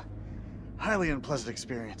was a highly unpleasant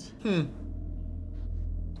experience.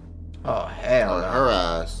 Oh, hell no. Her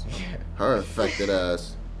ass. Her affected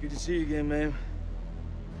ass. Good to see you again, ma'am.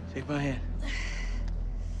 Take my hand.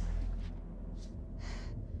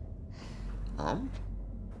 Um?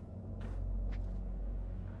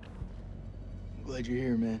 I'm glad you're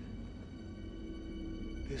here, man.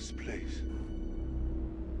 This place.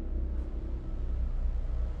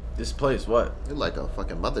 This place, what? You're like a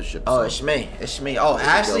fucking mothership. Oh, son. it's me. It's me. Oh,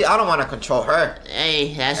 Ashley, I don't want to control her.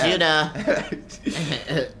 Hey, that's you now.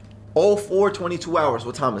 04:22 hours.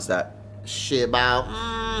 What time is that? Shit about,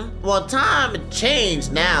 well, time it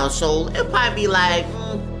changed now, so it'll probably be like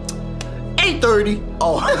 8:30.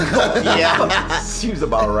 Oh, yeah. Seems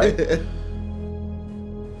about right.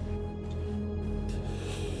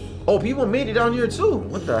 Oh, people made it down here too.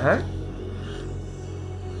 What the heck?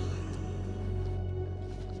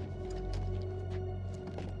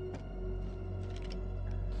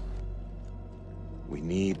 We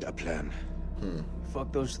need a plan.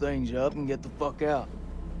 Fuck those things up and get the fuck out.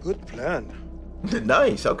 Good plan.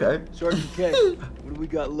 Nice. Okay. Sergeant K, what do we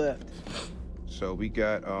got left? So we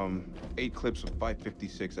got 8 clips of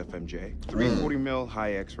 556 FMJ, 340 mil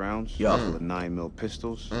high X rounds, Yeah. a couple of 9 mil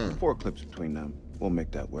pistols, 4 clips between them. We'll make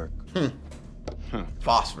that work.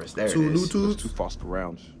 Phosphorus. There Two it new is. Those tubes. 2 Foster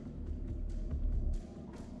rounds.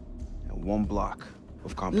 And 1 block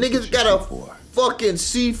of competition Niggas got a C4. fucking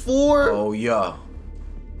C4. Oh yeah.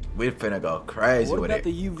 We finna go crazy What with about it.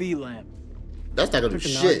 the UV lamp? That's not gonna do Took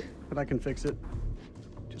a knock, shit. but I can fix it.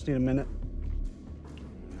 Just need a minute.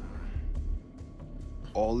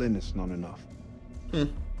 All in is not enough. We've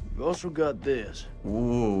also got this.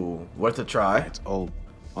 Ooh, worth a try. It's old,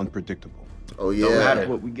 unpredictable. Oh Don't matter. yeah.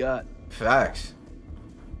 What we got. Facts.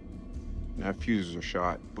 Our fuses are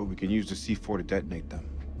shot, but we can use the C4 to detonate them.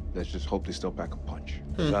 Let's just hope they still pack a punch.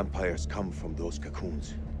 Vampires come from those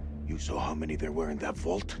cocoons. You saw how many there were in that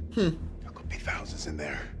vault? There could be thousands in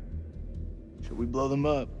there. Should we blow them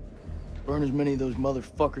up? Burn as many of those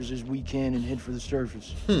motherfuckers as we can and head for the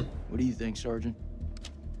surface. What do you think, Sergeant?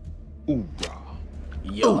 Ooh-rah.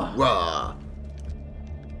 Yeah. Hoorah.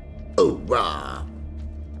 Hoorah.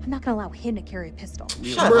 I'm not gonna allow him to carry a pistol.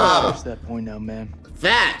 Shut Bruh. up. That's that point now, man.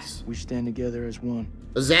 Facts. We stand together as one.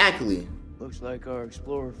 Exactly. Looks like our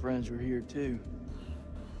explorer friends are here too.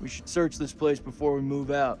 We should search this place before we move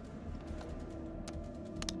out.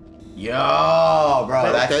 Yo,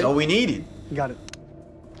 bro, that's Okay. all we needed. Got it.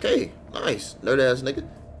 Okay, nice. Nerd ass nigga.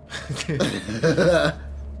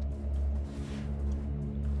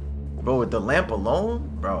 Bro, with the lamp alone,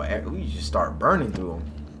 bro, we just start burning through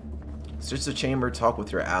them. Search the chamber, talk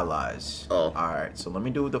with your allies. Oh. Alright, so let me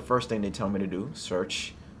do the first thing they tell me to do.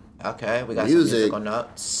 Search. Okay, we got Music. some musical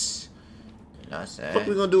notes. You know what I'm saying? What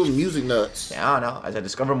we gonna do with music nuts? I don't know. As I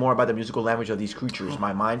discover more about the musical language of these creatures,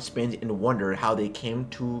 my mind spins in wonder how they came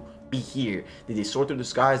to be here. Did they soar through the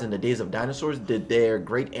skies in the days of dinosaurs? Did their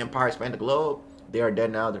great empire span the globe? They are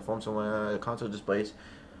dead now. They're from somewhere. The console displays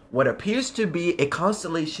what appears to be a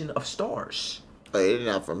constellation of stars. Hey, they're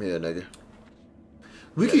not from here, nigga.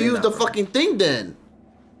 We Yeah, can they use not the from fucking thing then.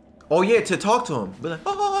 Oh yeah, to talk to him. Be like,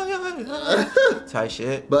 oh yeah, type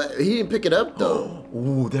shit. But he didn't pick it up though.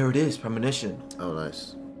 Ooh, there it is. Premonition. Oh,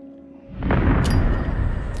 nice.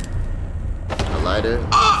 A lighter.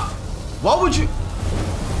 What would you?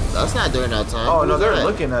 That's not during our time. Oh no, Who's they're that?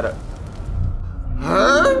 looking at it.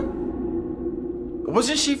 Her?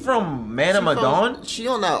 Wasn't she from Man of She from- Medan? She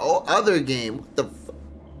on that other game. What the?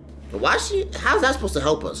 Why she? How's that supposed to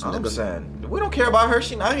help us? I'm nigga? saying we don't care about her.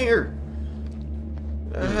 She not here.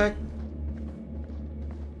 The heck?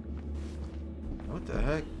 What the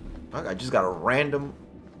heck? I just got a random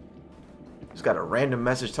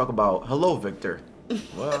message talk about hello, Victor.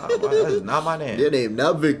 Well, that is not my name. Your name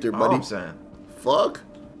not Victor, buddy. I'm saying. Fuck.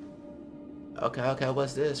 Okay,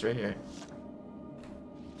 what's this right here?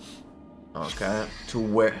 Okay,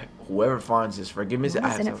 to whoever finds this, forgive me. What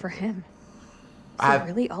was in it for him? Is it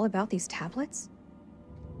really all about these tablets?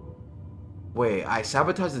 Wait, I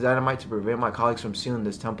sabotaged the dynamite to prevent my colleagues from sealing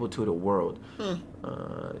this temple to the world.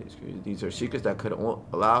 These are secrets that could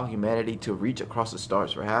allow humanity to reach across the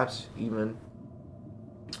stars, perhaps even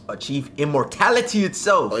achieve immortality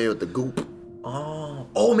itself. Oh yeah, with the goop.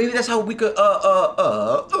 Oh, maybe that's how we could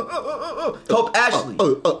help Ashley.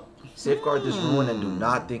 Safeguard this ruin and do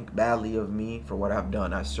not think badly of me for what I've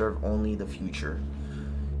done. I serve only the future.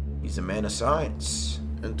 He's a man of science.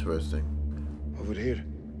 Interesting. Over here.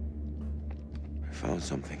 I found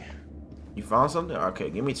something. You found something? Okay,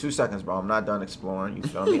 give me 2 seconds, bro. I'm not done exploring. You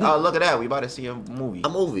feel me? Oh, look at that. We about to see a movie. A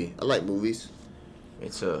movie. I like movies.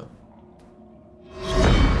 It's a...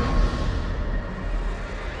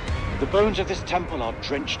 The bones of this temple are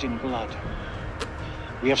drenched in blood.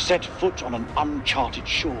 We have set foot on an uncharted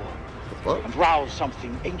shore and roused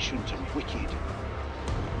something ancient and wicked.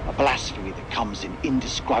 A blasphemy that comes in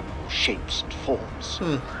indescribable shapes and forms.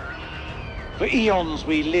 For eons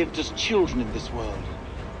we lived as children in this world,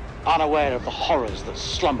 unaware of the horrors that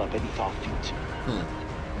slumber beneath our feet.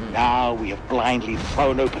 Now we have blindly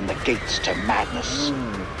thrown open the gates to madness.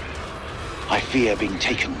 I fear being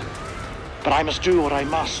taken, but I must do what I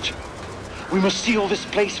must. We must seal this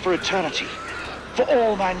place for eternity, for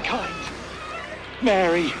all mankind.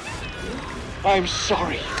 Mary, I'm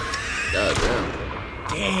sorry. God damn.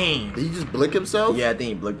 Dang. Did he just blick himself? Yeah, I think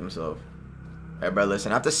he blicked himself. Hey, bro,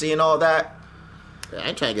 listen, after seeing all that... Yeah, I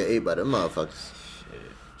ain't trying to get ate by them motherfuckers.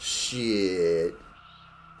 Shit.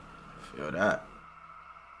 Feel that.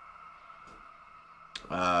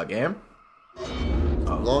 Game?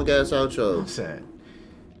 Long ass outro. I'm saying.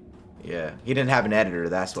 Yeah, he didn't have an editor,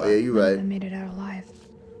 that's why. Yeah, you right. I made it out alive.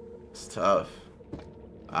 It's tough.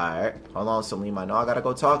 Alright, hold on, Salim. I know I gotta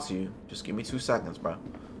go talk to you. Just give me 2 seconds, bro.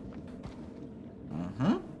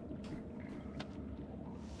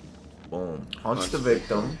 Boom. Hunts the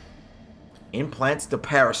victim. Implants the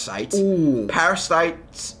parasites. Ooh.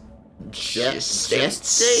 Parasites. Gestates.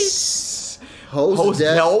 Host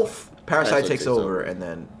death. health. Parasite takes over and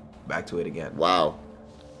then back to it again. Wow.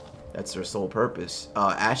 That's their sole purpose.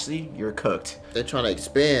 Ashley, you're cooked. They're trying to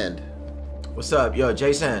expand. What's up? Yo,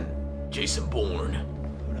 Jason. Jason Bourne.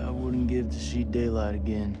 But I wouldn't give to see daylight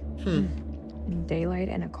again. Daylight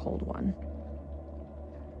and a cold one.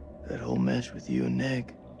 That whole mess with you and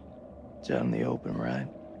Nick. It's out in the open, right?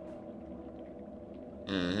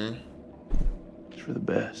 It's for the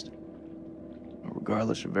best.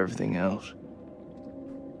 Regardless of everything else.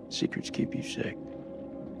 Secrets keep you safe.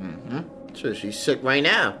 Sure, she's sick right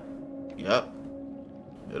now. Yep.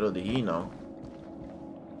 Little did he know.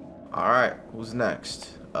 Alright, who's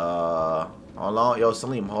next? Hold on. Yo,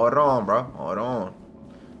 Salim, hold on, bro. Hold on.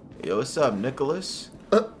 Yo, what's up, Nicholas?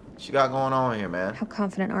 What you got going on here, man? How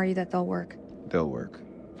confident are you that they'll work? They'll work.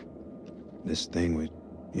 This thing with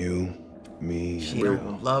you, me, She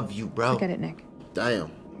don't love you, bro. Forget it, Nick.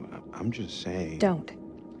 Damn. I'm just saying. Don't.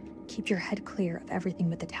 Keep your head clear of everything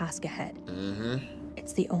but the task ahead.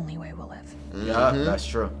 It's the only way we'll live. Yeah, that's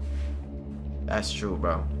true. That's true,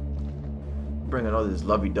 bro. Bringing all this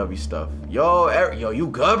lovey-dovey stuff. Yo, Eric, yo, you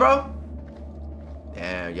good, bro?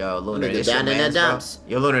 Damn, yo, Lunar, Nigga this your down in man's, that bro? dumps.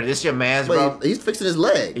 Yo, Lunar, this your man's, bro? Wait, he's fixing his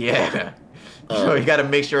leg. Yeah. Yo, you gotta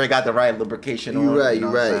make sure I got the right lubrication on. You right, know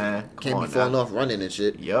you what I'm right. saying? Can't Come be on falling now. off running and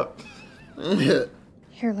shit. Yep.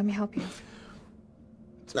 Here, let me help you.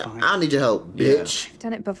 Nah, I don't need your help, bitch. I've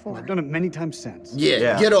done it before. I've done it many times since.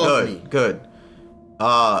 Yeah, get off good, me. Good.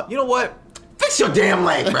 You know what? Fix your damn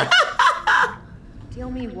leg, bro. Deal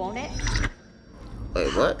me, won't it?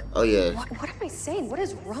 Wait, what? Oh, yeah. What am I saying? What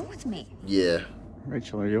is wrong with me? Yeah.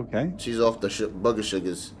 Rachel, are you okay? She's off the bugger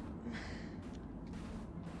sugars.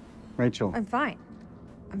 Rachel. I'm fine.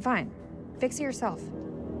 I'm fine. Fix it yourself.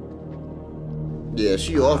 Yeah,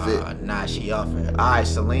 she off it. Nah, she off it. Alright,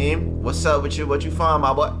 Salim. What's up with you? What you find,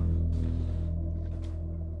 my boy?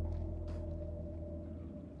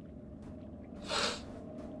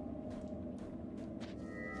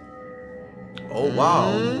 Oh,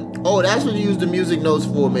 wow. Oh, that's what you use the music notes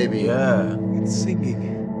for, maybe. Yeah. It's singing.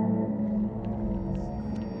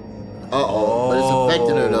 Uh-oh. But it's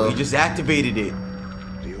affecting her, though. He just activated it.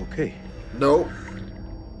 Are you okay? Nope.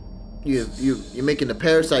 You're making the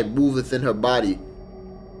parasite move within her body.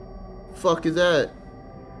 Fuck is that?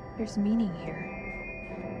 There's meaning here.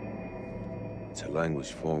 It's a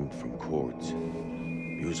language formed from chords,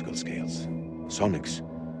 musical scales, sonics.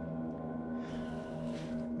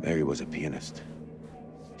 Mary was a pianist.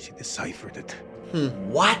 She deciphered it.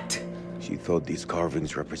 What? She thought these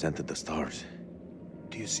carvings represented the stars.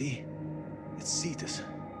 Do you see? It's Cetus.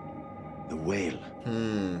 The whale.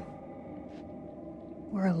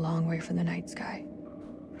 We're a long way from the night sky.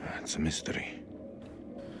 It's a mystery.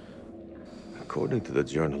 According to the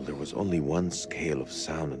journal, there was only one scale of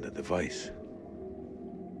sound in the device.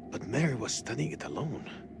 But Mary was studying it alone.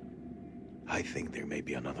 I think there may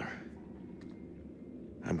be another.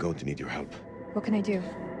 I'm going to need your help. What can I do?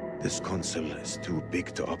 This console is too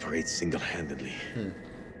big to operate single-handedly.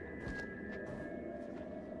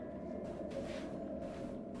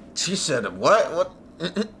 She said, what?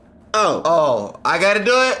 Oh, I gotta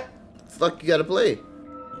do it? fuck you gotta play?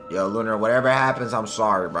 Yo, Lunar, whatever happens, I'm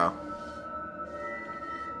sorry, bro.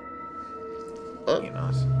 You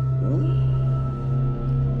know.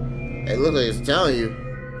 It looks like it's telling you.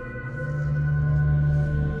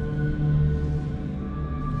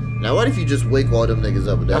 Now, what if you just wake all them niggas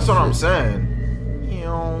up with that That's what shit? I'm saying. You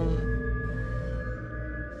know.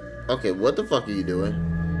 Okay, what the fuck are you doing?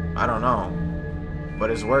 I don't know.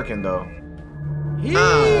 But it's working, though.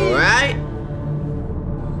 Alright.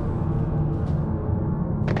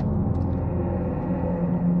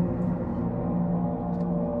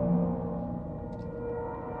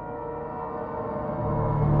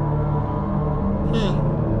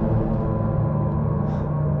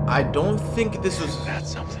 I don't think this was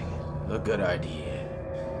That's something. a good idea.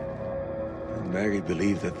 Mary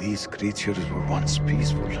believed that these creatures were once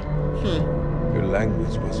peaceful. Their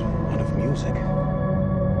language was one of music.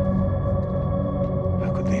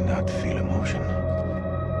 How could they not feel emotion?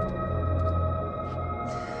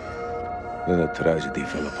 Then a tragedy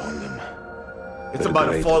fell upon them. It's Their about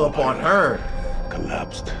to great fall upon empire her.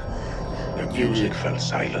 collapsed. Their music fell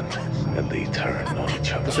silent, and they turned on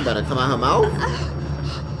each other. This about to come out her mouth?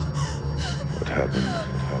 What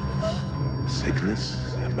happened? Sickness?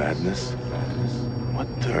 Madness? What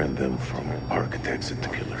turned them from architects into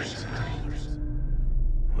killers?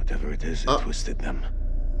 Whatever it is, it twisted them.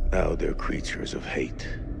 Now they're creatures of hate.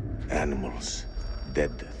 Animals.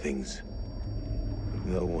 Dead things.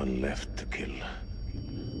 No one left to kill.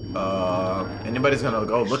 Anybody's gonna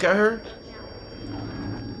go look at her?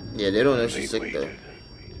 Yeah, they don't know They she's sick though. waited.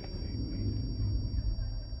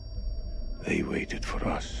 They waited for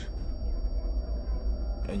us.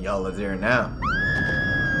 And y'all are there now.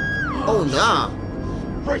 Oh nah.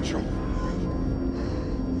 Rachel!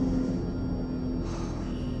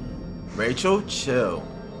 Rachel, chill.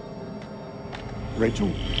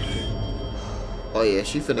 Rachel? Oh yeah,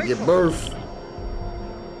 she finna give birth.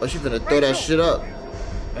 Oh, she finna throw that shit up.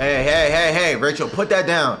 Hey, Rachel, put that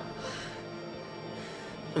down.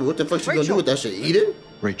 What the fuck she gonna do with that shit? Eat it?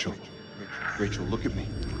 Rachel. Rachel, look at me.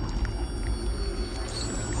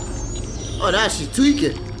 Oh, nah, she's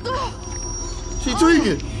tweaking. She's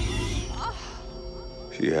tweaking.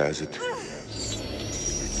 She has it. It's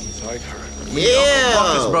inside her. Focus,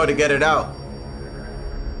 Yeah. bro, to get it out.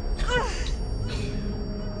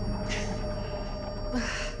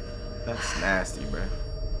 That's nasty, bro.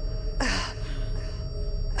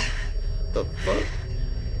 The fuck?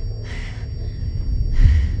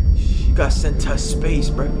 She got sent to space,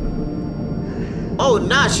 bro. Oh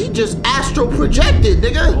nah, she just astral projected,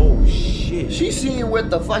 nigga. Oh shit. She seeing what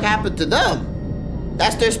the fuck happened to them.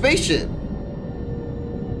 That's their spaceship.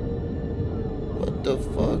 What the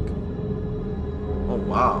fuck? Oh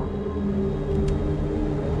wow.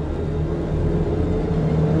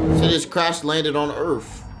 So this crash landed on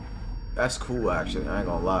Earth. That's cool, actually. I ain't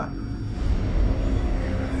gonna lie.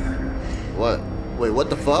 What? Wait, what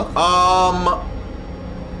the fuck? I'm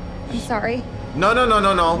sorry. No.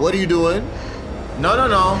 What are you doing?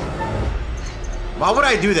 No. Why would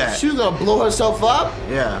I do that? She was gonna blow herself up?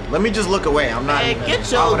 Yeah. Let me just look away. I'm not. Hey, even, get why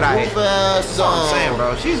your would I? goof ass That's what I'm on. saying,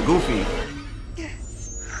 bro. She's goofy.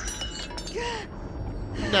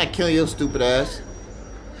 You're not killing your stupid ass.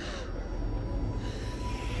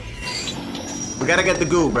 We gotta get the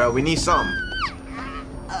goo, bro. We need something.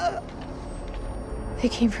 They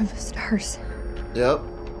came from the stars. Yep.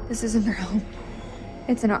 This isn't their home.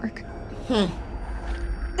 It's an ark.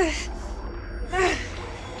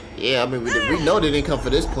 Yeah, I mean, we know they didn't come for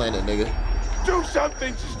this planet, nigga. Do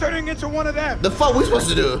something! She's turning into one of them! The fuck we supposed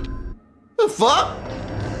to do? The fuck?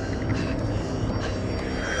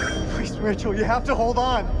 Please, Rachel, you have to hold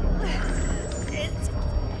on. It's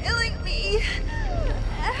killing me.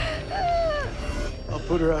 I'll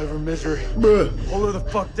put her out of her misery. Bruh. Hold her the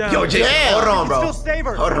fuck down. Yo, Jason, Damn. hold on, You bro. can still save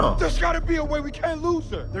her. Hold on. There's gotta be a way we can't lose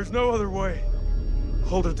her! There's no other way.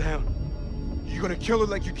 Hold her down. You gonna kill her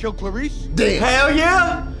like you killed Clarice? Damn. Hell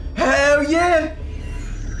yeah! Hell yeah!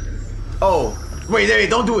 Oh, Wait,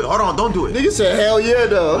 don't do it. Hold on, don't do it. Nigga said hell yeah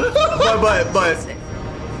though. But.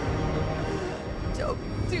 Don't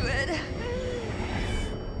do it.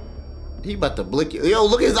 He about to blick you. Yo,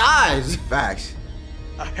 look at his eyes. Facts.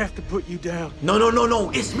 I have to put you down.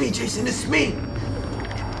 No. It's me, Jason. It's me.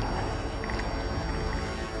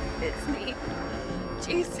 It's me,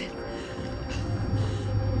 Jason.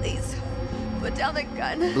 Please, put down the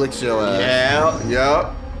gun. Blicks your ass.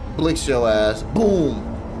 Yeah. Blicks your ass. Boom.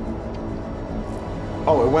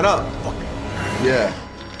 Oh, it went up. Yeah.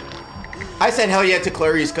 I said hell yeah to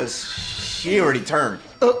Clarice because she already turned.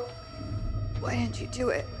 Why didn't you do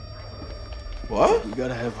it? What? We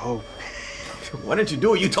gotta have hope. Why didn't you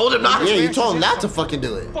do it? You told him not to. Yeah, you told him not to fucking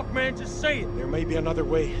do it. Fuck, man, just say it. There may be another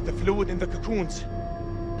way. The fluid in the cocoons.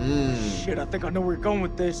 Shit, I think I know where you're going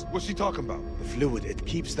with this. What's he talking about? The fluid. It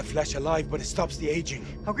keeps the flesh alive, but it stops the aging.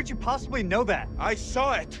 How could you possibly know that? I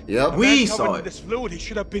saw it. Yep. A We man saw covered in it. this fluid. He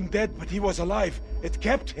should have been dead, but he was alive. It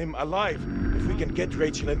kept him alive. If we can get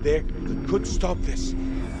Rachel in there, it could stop this.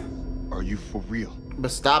 Are you for real? But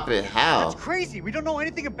stop it. How? That's crazy. We don't know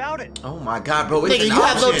anything about it. Oh my god, bro. It's Nigga, an you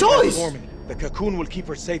have no option. choice. Foreman, the cocoon will keep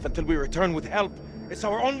her safe until we return with help. It's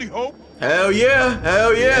our only hope. Hell yeah.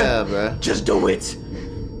 Yeah, bruh. Just do it.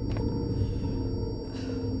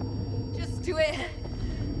 Just do it.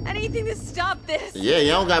 Anything to stop this. Yeah, you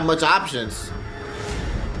don't got much options.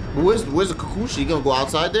 But where's the cocoon? She gonna go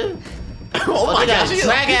outside there? Oh my god.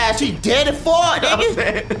 Drag ass. She dead at 4,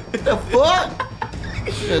 nigga. The fuck?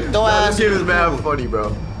 Throw ass. This game is mad funny, bro.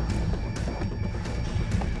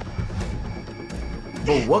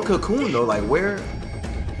 But what cocoon though? Like where?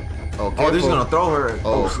 Oh, Oh, they're just gonna throw her.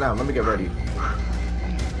 Oh Oh. snap! Let me get ready.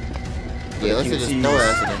 Yeah, let's just QTs. throw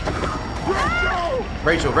ass in there.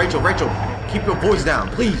 Rachel, keep your voice down,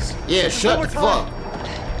 please. Yeah, shut the fuck.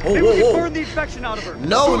 Oh, Maybe we can whoa. burn the infection out of her.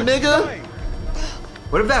 No, nigga.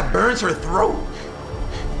 What if that burns her throat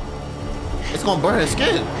It's gonna burn her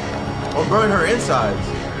skin. or burn her insides?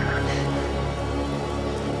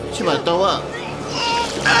 She might throw up.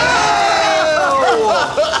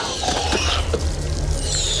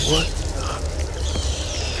 What?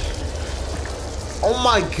 Oh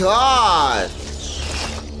my god.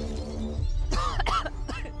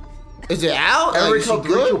 Is it out? Like, she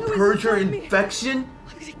good? purge her infection.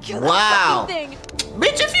 I'm gonna kill Wow. that fucking thing.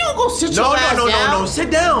 Bitch, if you don't go sit your ass down. No.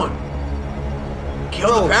 Sit down. Kill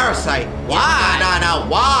Bro, the parasite. why? Nah.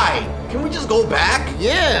 Why? Can we just go back?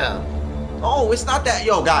 Yeah. Oh, it's not that.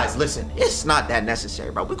 Yo, guys, listen. It's not that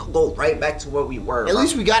necessary, bro. We could go right back to where we were. At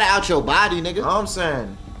least we got it out your body, nigga. You know what I'm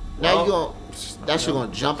saying. Now Well, you gon' that shit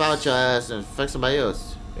gonna jump out your ass and affect somebody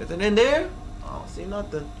else. Nothing in there? I don't see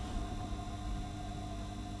nothing.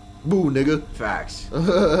 Boo, nigga. Facts.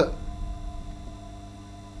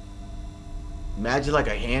 Imagine like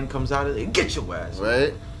a hand comes out of it. Get your ass.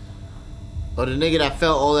 Right? Or the nigga that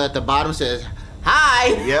fell all at the bottom says, hi!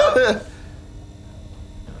 Yep.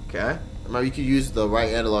 Okay. Maybe you could use the right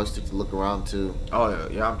analog stick to look around too. Oh,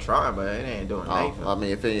 yeah, I'm trying, but it ain't doing Oh, anything. I mean,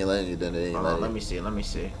 if it ain't letting you, then it ain't Hold on, letting you. let me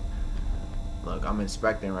see. Look, I'm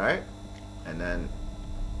inspecting, right? And then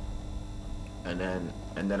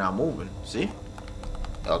I'm moving. See?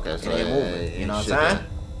 Okay, so It ain't moving. You know what I'm saying?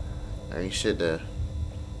 There ain't shit there.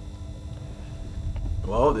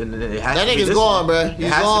 Well, then it has That to be nigga's this gone, one. bruh. It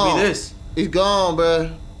He's has gone. to be this. He's gone,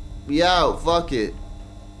 bruh. We out. Fuck it.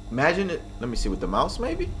 Imagine it. Let me see with the mouse,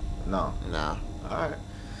 maybe. No. Nah. All right.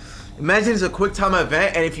 Imagine it's a quick time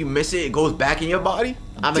event, and if you miss it, it goes back in your body.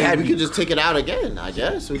 I mean, That'd we be- could just take it out again, I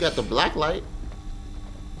guess. We got the black light.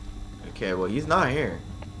 Okay, well, he's not here.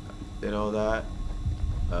 Did all that.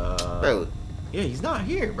 Bro, Yeah, he's not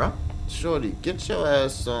here, bro. shorty, get your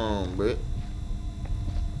ass on, bro.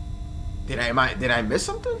 Did I miss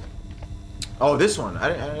something? Oh, this one.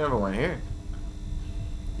 I never went here.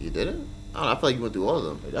 You didn't? I don't know. I feel like you went through all of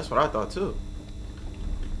them. That's what I thought too.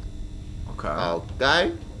 Okay.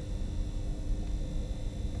 Okay.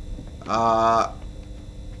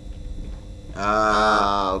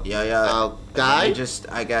 Yeah. Okay. Let me just,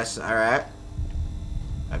 I guess, all right.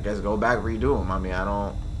 I guess go back, redo them. I mean, I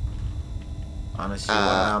don't honestly what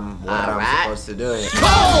I'm alright. supposed to do.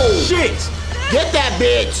 Oh! Shit! Get that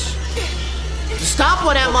bitch! Stop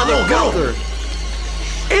on that motherfucker!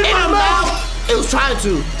 In my mouth! It was trying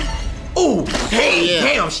to. Ooh! Hey! Yeah.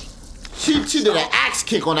 Damn! She did an axe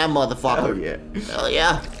kick on that motherfucker. Oh yeah. Hell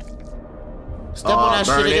yeah. Step on that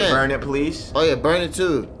burn shit it, again. burn it, please. Oh yeah, burn it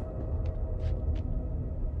too.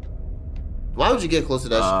 Why would you get close to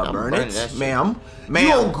that shit? I'm Burn burning it, that shit. ma'am. You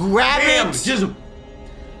gonna grab Ma'am, it? just. I'm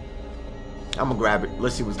gonna grab it.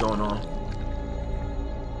 Let's see what's going on.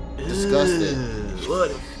 Disgusting. Ugh,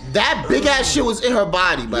 what? That big ass shit was in her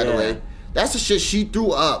body, by the Yeah. way. That's the shit she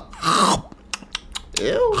threw up.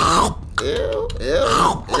 Ew. Ew.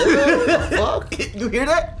 Ew. Fuck. You hear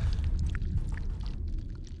that?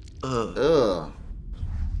 Ugh.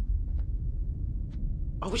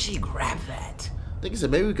 Why would she grab that? I think he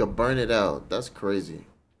said maybe we could burn it out. That's crazy.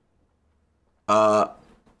 So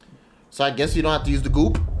I guess you don't have to use the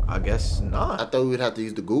goop? I guess not. I thought we would have to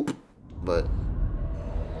use the goop, but...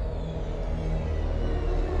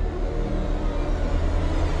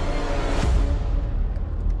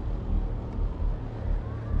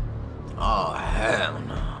 Oh, hell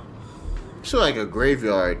no. It's like a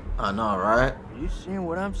graveyard. I know, right? Are you seeing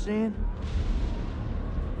what I'm seeing?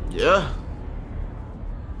 Yeah.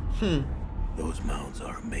 Those mounds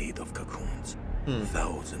are made of cocoons.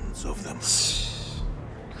 Thousands of them.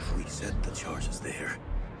 If we set the charges there,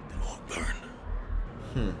 they'll all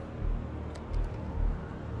burn.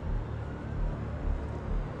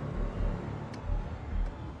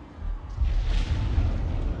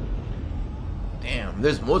 Damn,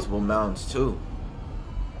 there's multiple mounds too.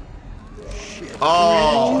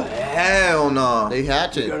 Oh, hell no. They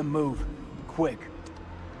hatch We it. gotta move. Quick.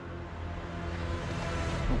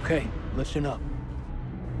 Okay, listen up.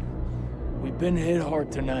 We've been hit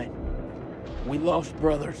hard tonight. We lost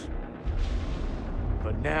brothers.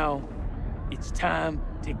 But now, it's time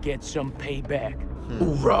to get some payback.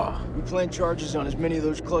 Hoorah. We plant charges on as many of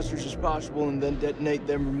those clusters as possible and then detonate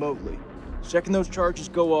them remotely. Second those charges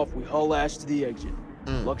go off, we haul ass to the exit.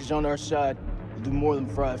 Luck is on our side. We'll do more than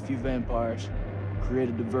fry a few vampires. Create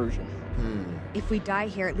a diversion. If we die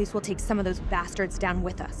here, at least we'll take some of those bastards down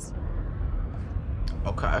with us.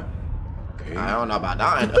 Okay. Okay. I don't know about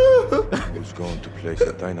dying. Who's going to place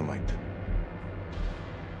the dynamite?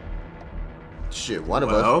 Shit, one of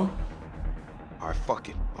us. Well, Alright, fuck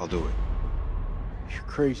it. I'll do it. You're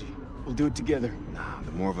crazy. We'll do it together. Nah,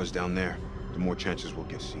 the more of us down there, the more chances we'll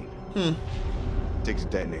get seen. Take the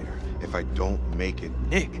detonator. If I don't make it,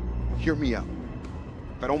 Nick! hear me out.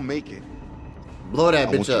 If I don't make it, Blow that I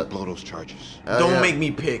want bitch you to up. blow those charges. don't yeah. make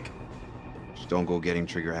me pick. Just don't go getting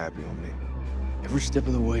trigger happy on me. Every step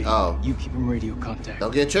of the way, Oh. you keep in radio contact.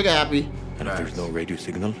 Don't get trigger happy. And if there's no radio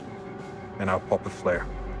signal? Then I'll pop a flare.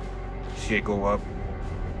 See it go up,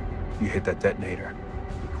 you hit that detonator.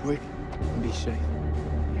 Be quick and be safe.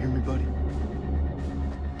 You hear me, buddy?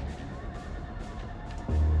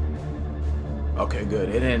 Okay, good.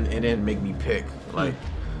 It didn't make me pick. Like,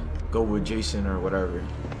 go with Jason or whatever.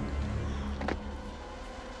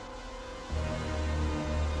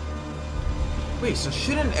 Wait, so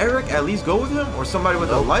shouldn't Eric at least go with him or somebody with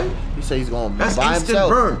a light? He said he's going That's by instant himself.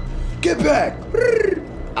 burn. Get back.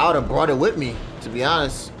 I would have brought it with me, to be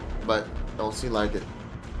honest, but don't seem like it.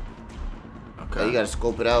 Okay. You gotta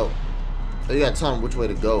scope it out. You gotta tell him which way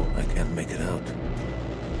to go. I can't make it out.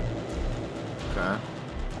 Okay.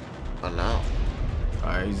 Oh no.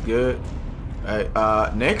 Alright, he's good. Hey,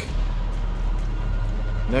 Nick?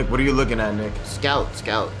 Nick, what are you looking at, Nick? Scout.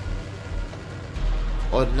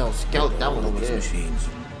 Oh no, Scout, that one over Those there. machines.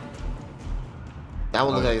 That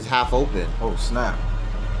one looks like it's half open. Oh, snap.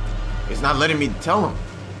 It's not letting me tell him.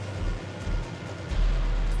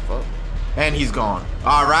 Fuck. And he's gone.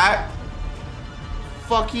 Alright.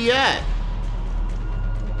 Fuck he at?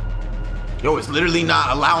 Yo, it's literally not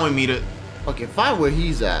allowing me to... Okay, find where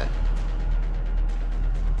he's at.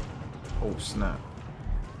 Oh, snap.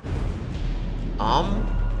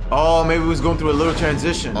 Oh, maybe it was going through a little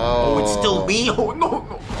transition. Oh. It's still me? Oh,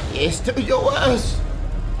 no. it's still your ass.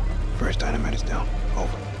 First dynamite is down.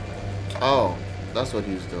 Over. Oh, that's what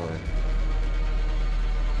he was doing.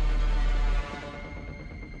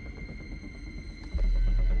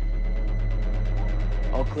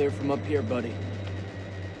 All clear from up here, buddy.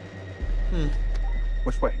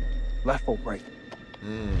 Which way? Left or right?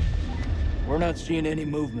 We're not seeing any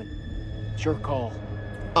movement. It's your call.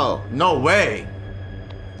 Oh, No way.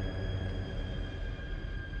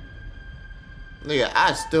 nigga,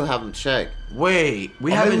 I still haven't checked. Wait,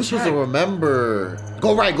 we Oh, maybe haven't we're supposed checked. to remember.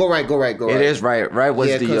 Go right. It is right. Right was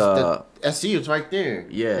Yeah, the, 'cause the SC is right there.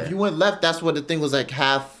 yeah. If you went left, that's where the thing was like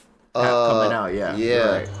half. coming out, yeah.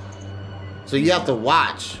 Yeah. Right. So you have to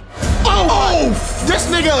watch. Oh! This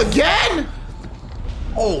nigga again?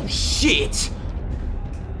 Oh, shit.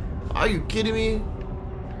 Are you kidding me?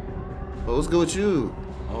 But what's good with you?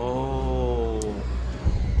 Oh.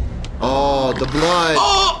 Oh, the blood.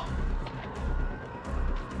 Oh!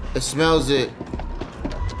 It smells it.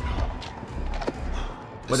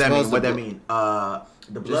 What that mean? What that mean?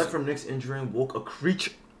 The blood from Nick's injury woke a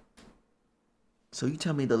creature. So you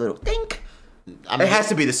tell me the little think? I mean, It has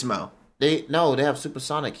to be the smell. they have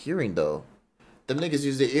supersonic hearing though. Them niggas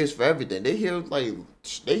use their ears for everything. They hear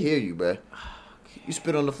they hear you, bruh. You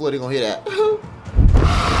spit on the floor, they gonna hear that.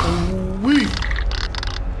 Wee.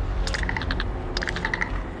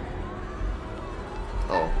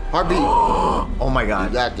 Heartbeat. Oh my God.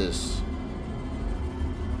 You got this.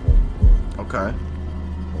 Okay.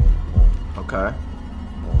 Okay.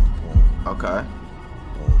 Okay.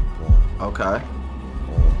 Okay.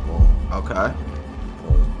 Okay.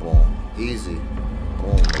 Easy.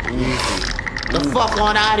 Easy. The fuck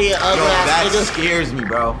on out of here, ugly ass That nigga. scares me,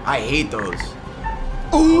 bro. I hate those.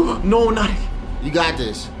 Ooh, no, not. You got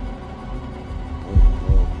this.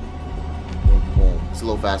 It's a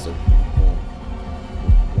little faster.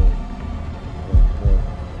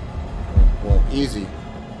 Easy.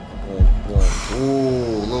 Ooh,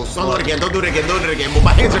 a little slow. Don't do it again. Don't do it again. Don't do it again. But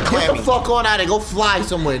my hands are Get clammy. the fuck on out and go fly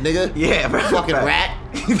somewhere, nigga. Yeah, bro. Fucking rat.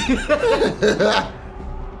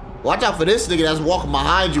 Watch out for this nigga that's walking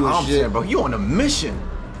behind you and I'm shit. saying, bro, you on a mission.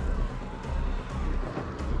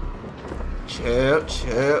 Chill,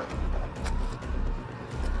 chill.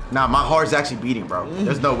 Nah, my heart's actually beating, bro.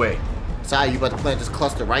 There's no way. Sorry, you about to plant this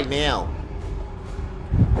cluster right now.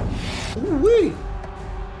 Ooh-wee.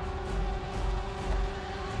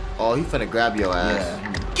 Oh, he finna grab your ass.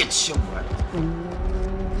 Yeah. Get your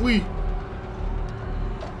ass. Wee.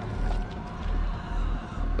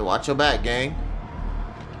 Hey, watch your back, gang.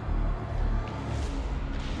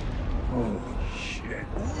 Holy shit.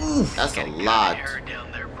 That's a lot.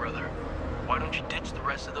 Down there, brother. Why don't you ditch the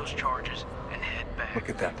rest of those charges and head back? Look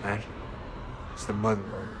at that, man. It's the mother.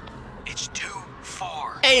 It's too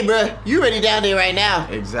far. Hey, bruh, you ready down there right now?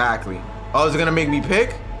 Exactly. Oh, is it gonna make me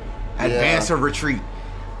pick? Advance or retreat?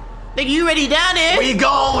 Nigga, you ready down there? We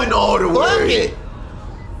going all the Fuck way. it.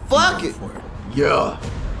 Fuck it. Yeah.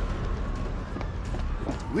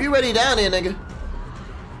 We ready down there, nigga.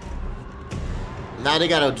 Now they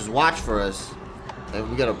gotta just watch for us. And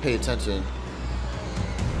we gotta pay attention.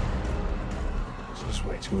 This was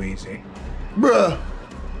way too easy. Bruh.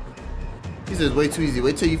 He says way too easy.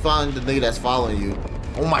 Wait till you find the nigga that's following you.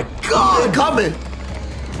 Oh my God. They coming.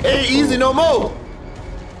 Ain't easy no more.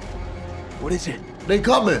 What is it? They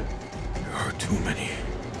coming. There are too many.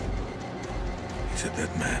 He's a dead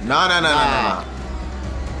man. Nah.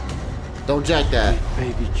 Don't jack that.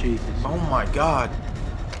 Baby Jesus. Oh my God.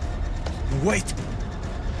 Wait!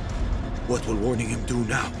 What will warning him do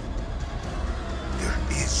now? There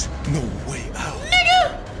is no way out.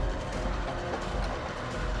 Nigga!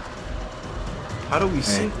 How do we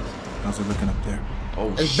see? How's it looking up there?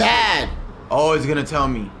 Oh, It's shit. bad. Oh, he's gonna tell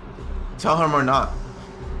me. Tell him or not.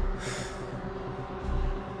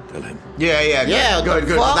 Tell him. Yeah. Yeah, Good.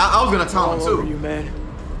 the fuck? I was gonna tell him All over too. you, man.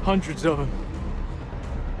 Hundreds of them.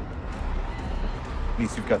 At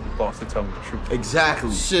least you've got the boss to tell me the truth.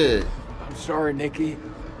 Exactly. Shit. I'm sorry, Nikki.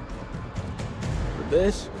 For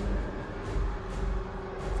this?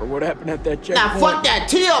 For what happened at that checkpoint? Nah, fuck that.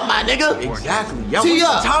 Tee up, my nigga. Exactly. Yeah, Tee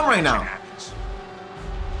what's up. the time right now?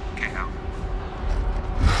 Okay, now.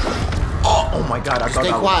 Oh my God, I thought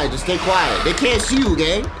Stay that quiet. Just stay quiet. They can't see you,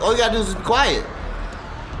 gang. All you gotta do is be quiet.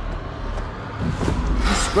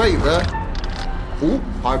 You straight, bruh. Ooh,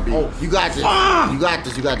 heartbeat. Oh, you got this. fuck. You got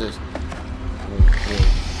this. You got this.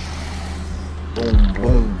 Boom,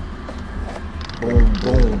 boom. Boom,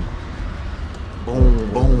 boom.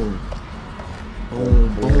 Boom, boom.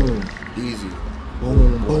 Boom, boom. Easy.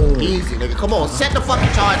 Boom, boom. Easy, nigga. Come on, set the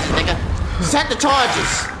fucking charges, nigga. Set the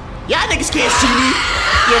charges. Y'all niggas can't see me.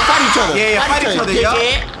 Yeah, fight each other. Yeah, fight each other, y'all.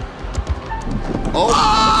 dickhead.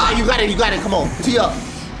 Oh, you got it. Come on, tee up.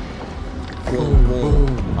 Boom,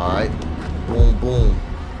 boom. All right. Boom, boom.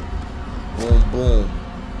 Boom, boom.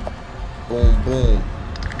 Boom, boom.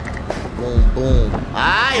 Boom, boom. All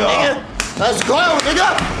right, nigga. Let's go, nigga.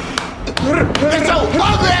 Get your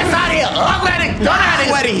ugly ass out of here. Ugly ass. Don't have it.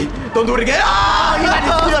 Sweaty. Don't do it again. Oh, you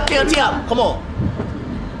got this. Tee up. Come on.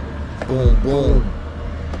 Boom, boom.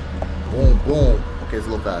 Boom, boom. Okay, it's a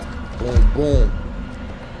little fast. Boom, boom.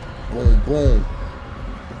 Boom, boom.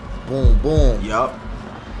 Boom, boom. Yup.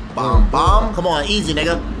 Bomb, bomb. Come on, easy,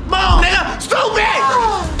 nigga. Boom, nigga. Stupid.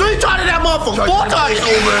 3 charges that motherfucker. 4 charges.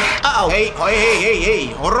 Uh-oh. Hey.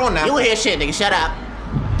 Hold on now. You ain't hear shit, nigga. Shut up.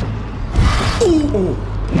 Ooh.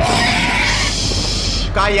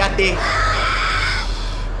 Cállate.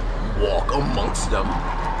 Walk amongst them.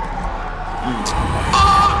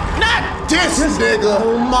 Not this nigga.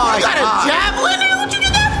 Oh my You got God. a javelin, nigga? Where'd you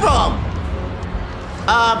get that from?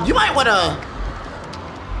 You might wanna.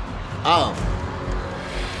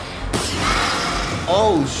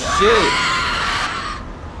 Oh shit.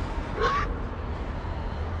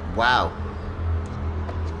 Wow.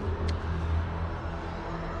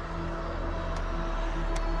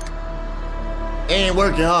 Ain't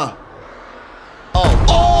working, huh? Oh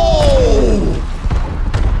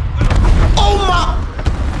my.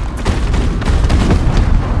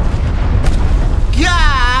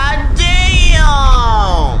 God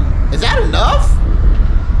damn! Is that enough?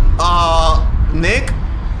 Nick,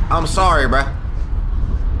 I'm sorry, bruh.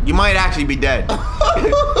 You might actually be dead.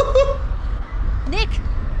 Nick,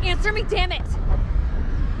 answer me, damn it.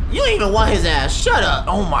 You ain't even want his ass. Shut up.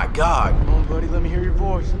 Oh my God. Come on, buddy, let me hear your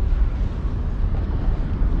voice.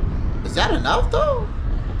 Is that enough, though?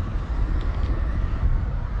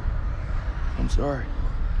 I'm sorry.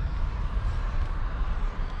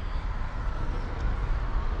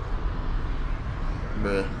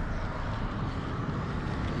 Bruh.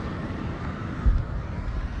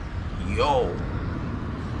 Yo.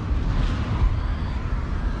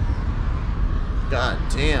 God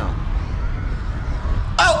damn.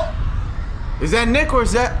 Oh! Is that Nick or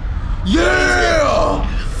is that? Yeah!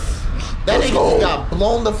 That nigga just got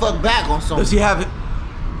blown the fuck back on something. Does he have it?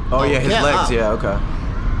 Oh yeah, his legs. Up. Yeah, okay.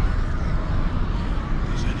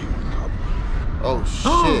 Is anyone coming? Oh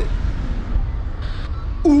shit.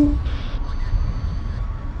 Ooh.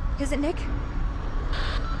 Is it Nick?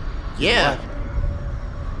 Yeah.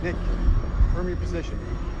 Nick, confirm your position.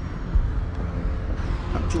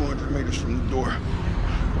 I'm 200 meters from the door.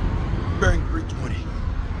 Bearing 320.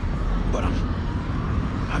 But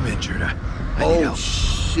I'm injured. I need help.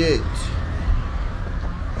 Shit.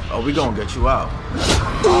 Oh, we gonna get you out.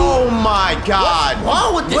 Oh my God. What's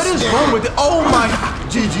wrong with this? What is nigga? wrong with it? Oh my.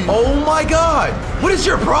 GG. Oh my God. What is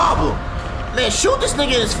your problem? Man, shoot this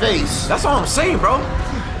nigga in his face. That's all I'm saying, bro.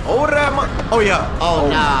 Over that Oh yeah. Oh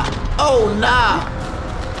nah. Oh nah.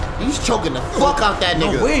 He's choking the fuck out that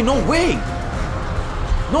nigga. No way. No way.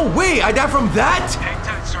 No way. I died from that. Hang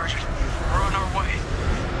tight, Sergeant. We're on our way.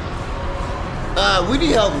 We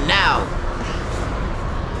need help now.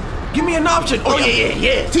 Give me an option. Oh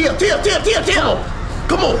yeah. Tee up.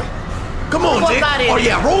 Come on. Come on, Fuck Dick. out of here. Oh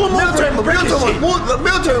yeah. Roll him over.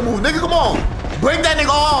 Military move, nigga. Come on. Break that nigga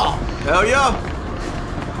off. Hell yeah.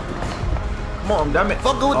 Come on, damn it.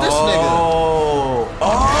 Fucking with this nigga.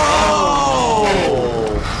 Oh.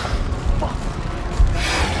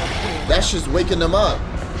 That's just waking them up.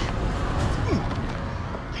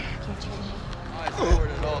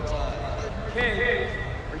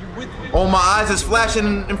 Oh, my eyes is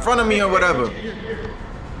flashing in front of me or whatever.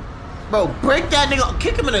 Bro, break that nigga.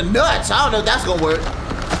 Kick him in the nuts. I don't know if that's gonna work.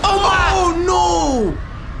 Oh my! Oh no!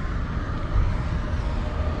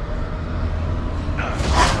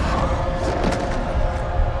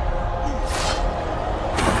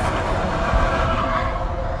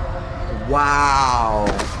 Wow.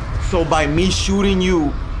 So by me shooting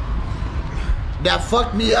you, that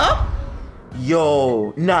fucked me up?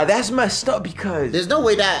 Yo, nah, that's messed up because there's no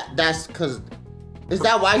way that's cause is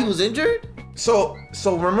that why he was injured? So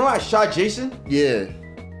remember I shot Jason? Yeah.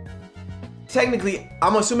 Technically,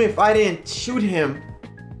 I'm assuming if I didn't shoot him,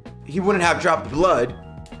 he wouldn't have dropped blood,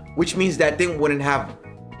 which means that thing wouldn't have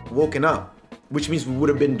woken up, which means we would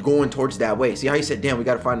have been going towards that way. See how you said, damn, we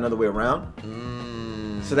gotta find another way around?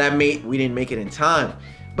 So that made we didn't make it in time.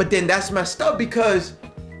 But then that's messed up because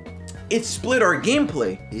it split our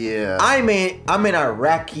gameplay. Yeah. I'm an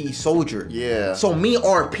Iraqi soldier. Yeah. So me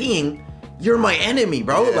RPing, you're my enemy,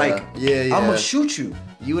 bro. Yeah. Like, yeah. I'm gonna shoot you.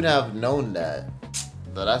 You would have known that.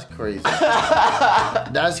 No, that's crazy.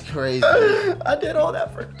 That's crazy. I did all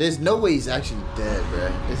that for. There's no way he's actually dead, bro.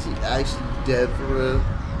 Is he actually dead for real?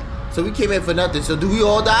 So we came in for nothing. So do we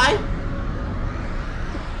all die?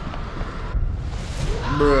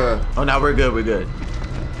 Bruh. Oh, now we're good. We're good.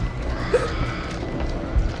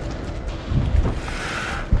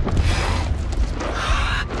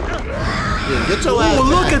 Yeah, get your ass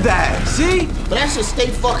look back. at that. See? But that shit stay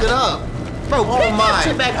fucking up. Bro, pick that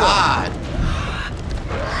shit back up.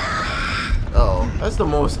 Oh, that's the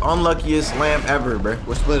most unluckiest lamp ever, bro.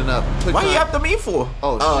 We're splitting up. Why you after me for?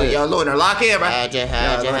 Oh, shit. Yo, Lunar, lock in, bro. Lock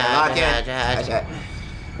in.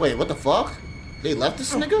 Wait, what the fuck? They left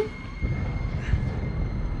this nigga?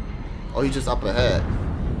 Oh, he's just up ahead.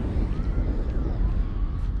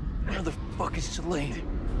 Where the fuck is Celine?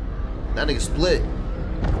 That nigga split.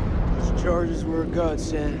 Those charges were a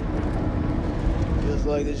godsend. Feels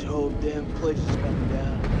like this whole damn place is coming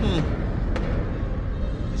down.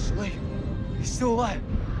 Celine, he's still alive.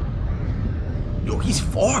 Yo, he's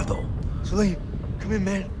far though. Celine, come in,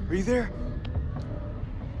 man. Are you there?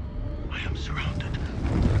 I am surrounded.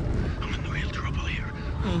 I'm in real trouble here.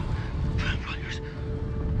 Vampires.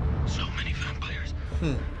 So many vampires.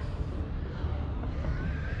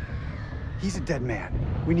 He's a dead man.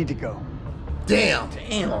 We need to go. Damn.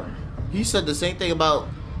 He said the same thing about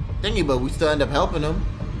Thingy, but we still end up helping him.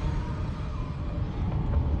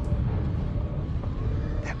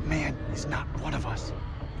 That man is not one of us.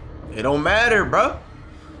 It don't matter, bro.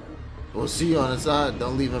 We'll see you on the side.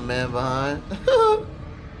 Don't leave a man behind.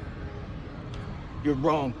 You're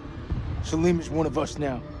wrong. Salim is one of us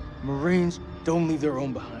now. Marines don't leave their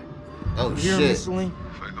own behind. Oh, You hear me, Salim?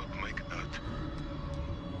 If I don't make it out,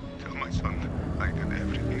 tell my son I did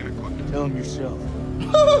everything I could. Tell him yourself.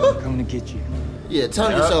 I'm coming to get you. Yeah,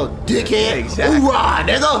 tell yourself, dickhead. Yeah, exactly. Hoorah,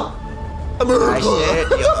 nigga.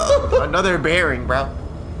 Yo, another bearing, bro.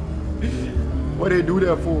 What did they do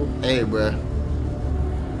that for? Hey, bro.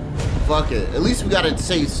 Fuck it. At least we gotta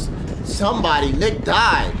say somebody. Nick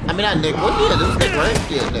died. I mean, not Nick. What? Yeah, this is Nick,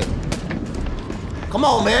 right? Yeah, Nick. Come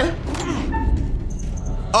on, man.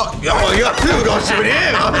 Oh, you got two going shoot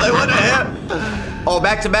him. I'm like, what the hell? Oh,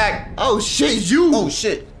 back to back. Oh shit, you. Oh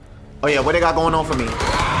shit. Oh yeah, what they got going on for me?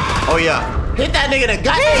 Oh yeah. Hit that nigga in the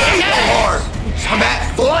gut. Hard. I'm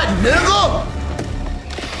back. What, nigga?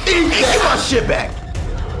 Get my shit back.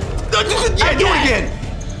 Yeah, do it again.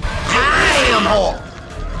 Damn, Hawk.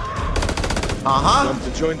 Come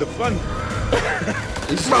to join the fun.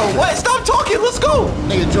 Bro, what? Stop talking. Let's go.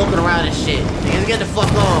 Nigga joking around and shit. Niggas get the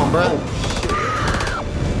fuck on, bro.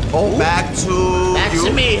 Oh, back to Back you.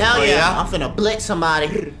 to me, hell Oh, yeah. I'm finna blitz somebody.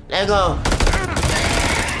 There you go.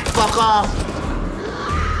 Fuck off.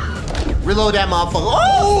 Reload that motherfucker.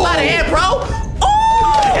 Oh, slide of hand, bro.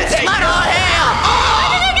 Oh, slide of hand.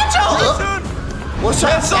 Oh, what's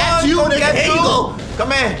up? That's you, nigga. Here you go.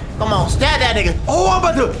 Come in. Come on, stab that nigga. Oh, I'm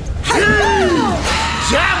about to.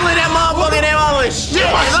 Javelin that motherfucker in there, motherfucker. Shit.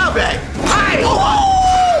 back. Hi.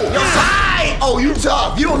 Oh, yo, hi. Oh, you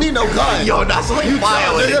tough. You don't need no gun. Yo, not Salim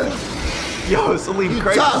fire with it. Yo, Salim You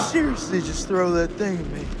crazy. tough. Seriously, just throw that thing at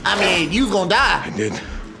me. I mean, you gonna die. I did.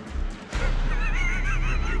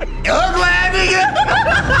 Ugly nigga.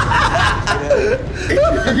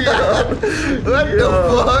 What the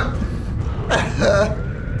fuck?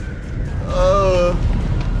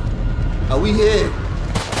 Are we here?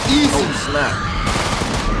 Easy. Oh,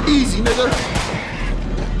 snap. Easy, nigga.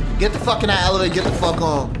 Get the fuck in that elevator. Get the fuck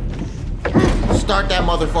on. Start that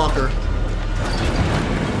motherfucker.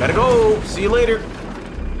 Gotta go. See you later.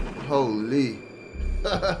 Holy.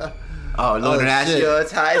 Oh, Lunar Ash, shit. yo,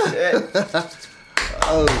 it's high shit.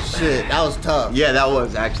 Oh shit, that was tough. Yeah, that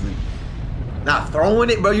was actually. Not throwing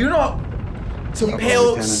it, bro. You know, to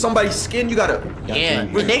impale somebody's skin, you gotta. Yeah,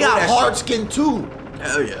 they got hard skin too.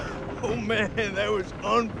 Hell yeah. Oh man, that was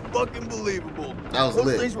unfucking believable. That was Those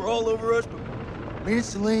lit. things were all over us, but me and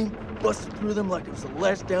Salim busted through them like it was the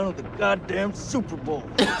last down of the goddamn Super Bowl.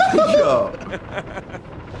 Yo.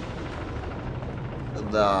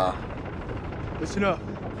 Nah. Listen up.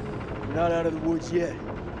 We're not out of the woods yet.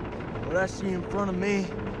 What I see in front of me,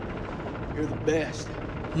 you're the best.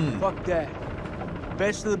 Fuck that.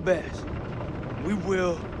 Best of the best. We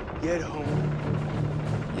will get home.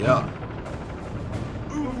 Yeah.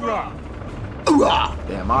 Hoorah! Hoorah!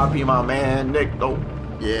 Damn, RP my man Nick though.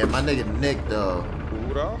 Yeah, my nigga Nick though.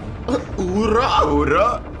 Hoorah! Hoorah!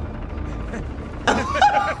 Hoorah.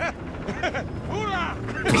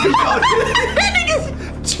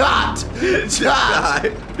 Chopped! Chopped!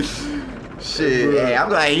 Shit, hey, I'm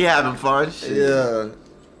glad he having fun. Shit. Yeah.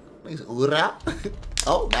 Hoorah!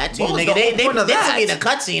 Oh, that's you, What was nigga. the They whole point of took that? me in the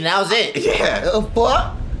cutscene. That was it. Yeah.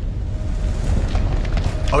 What?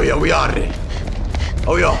 Oh yeah, we are there.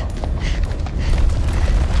 Oh yeah.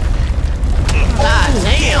 God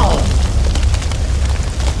damn!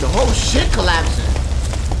 The whole shit collapsing.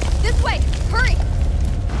 This way! Hurry!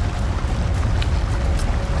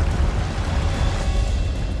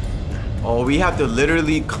 Oh, we have to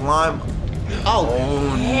literally climb. Oh, Oh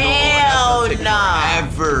hell no. nah.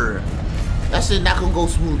 Ever. That shit not gonna go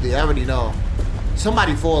smoothly. I already know.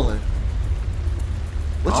 Somebody falling.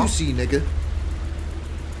 What Huh? you see, nigga?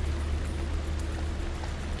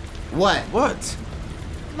 What? What?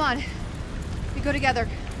 Come on. We go together.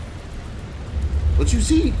 What you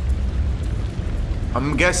see?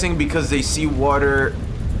 I'm guessing because they see water.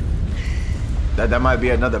 That might be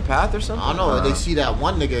another path or something. I don't know. They see that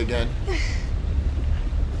one nigga again.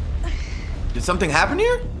 Did something happen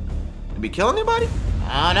here? Did we kill anybody?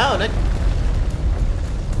 I don't know.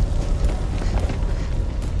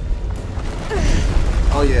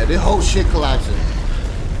 Oh yeah, this whole shit collapsing.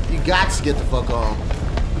 You got to get the fuck on.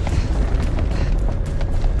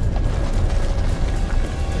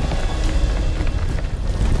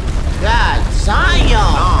 God,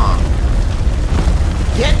 Zion!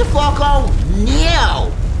 Get the fuck on now!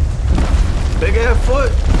 Big ass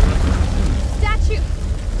foot. Statue!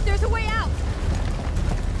 There's a way out!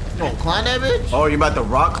 You gonna climb that bitch? Oh, you about to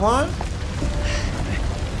rock climb?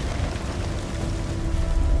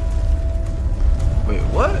 Wait,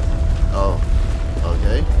 what? Oh,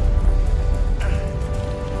 okay.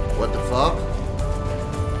 What the fuck?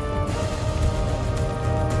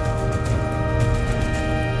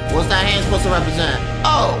 What's that hand supposed to represent?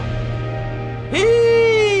 Oh!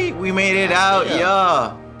 Get out,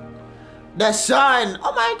 yeah. That sun.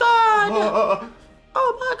 Oh my god.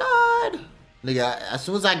 Oh my god. Nigga, as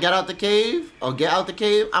soon as I get out the cave,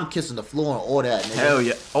 I'm kissing the floor and all that, nigga. Hell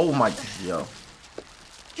yeah. Oh my, yo.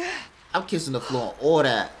 I'm kissing the floor and all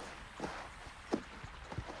that.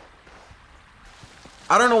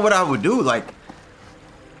 I don't know what I would do. Like,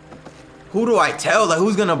 who do I tell? Like,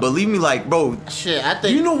 who's gonna believe me? Like, bro. Shit, I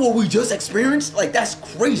think. You know what we just experienced? Like, that's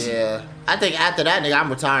crazy. Yeah. I think after that, nigga,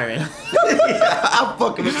 I'm retiring. I'm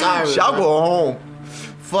fucking retiring. Y'all go home.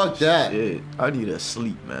 Fuck that. Shit, I need to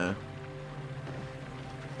sleep, man.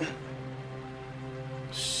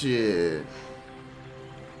 Shit.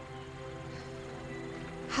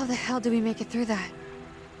 How the hell did we make it through that?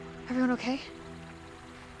 Everyone okay?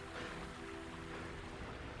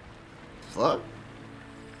 Fuck.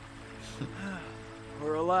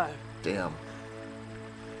 We're alive. Damn.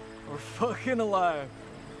 We're fucking alive.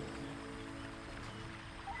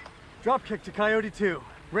 Dropkick to Coyote 2.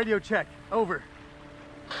 Radio check. Over.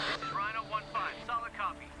 Rhino 1-5. Solid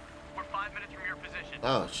copy. We're 5 minutes from your position.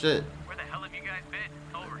 Oh, shit. Where the hell have you guys been?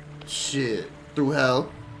 Over. Shit. Through hell.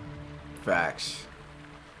 Facts.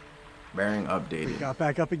 Bearing updated. Got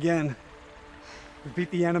back up again. We beat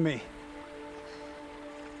the enemy.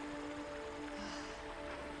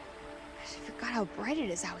 I forgot how bright it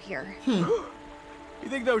is out here. You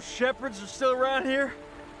think those shepherds are still around here?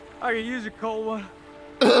 I could use a cold one.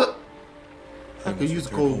 I could use a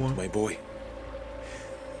cold one. My boy.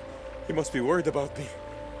 He must be worried about me.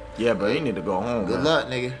 Yeah, but you need to go home. Good man. luck,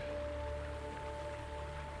 nigga.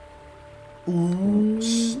 Ooh.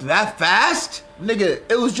 That fast? Nigga,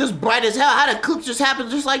 it was just bright as hell. How did clip just happen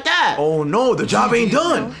just like that? Oh no, the job ain't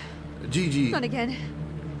done. GG. Not again.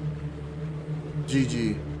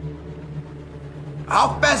 GG.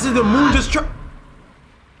 How fast is the moon just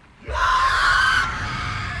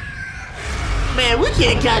Man, we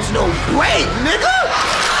can't catch no break, nigga.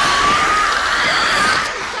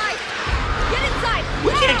 Inside! Get inside!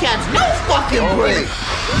 We can't catch no fucking break.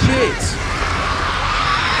 Shit.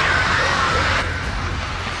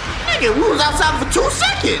 Nigga, we was outside for 2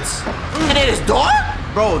 seconds. And then it's dark?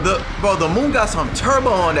 Bro, the moon got some turbo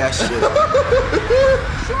on that shit.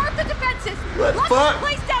 Shore up the defenses! What the Lock fuck?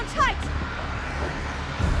 this place down tight!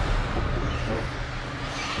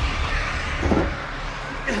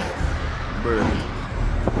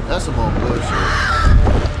 Bruh. That's some more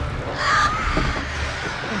bullshit.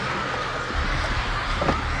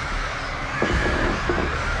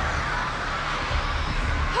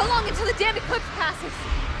 How long until the damn eclipse passes?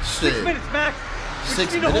 Shit. 6 minutes, Max. We 6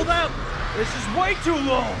 just need to minutes? hold out. This is way too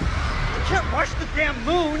long. We can't rush the damn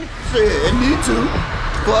moon. Shit, it need to.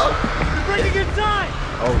 Fuck. We're breaking in time.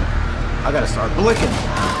 Oh, I gotta start blinking.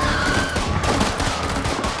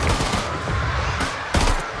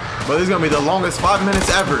 But this is gonna be the longest 5 minutes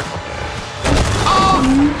ever. Oh!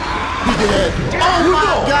 He did. Oh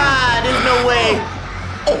my god, there's no way.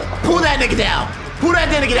 Oh, pull that nigga down. Pull that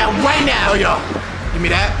nigga down right now. Oh, y'all. Give me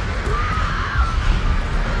that.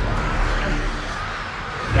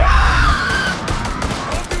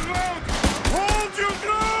 Hold your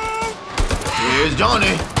ground! Here's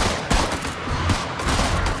Johnny.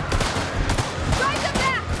 Drive them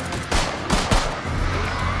back!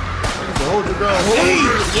 Hold your ground. Hey,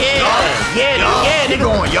 Yeah, keep nigga.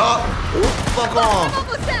 going, y'all. Fuck on.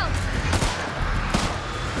 Almost down!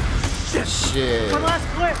 Shit. One last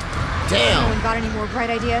clip. Damn. Anyone got any more bright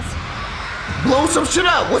ideas? Blow some shit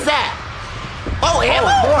up. What's that? Oh,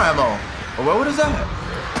 ammo? Oh, more ammo. Oh, what is that?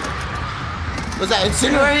 What's that?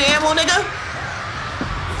 Incinerator ammo, nigga?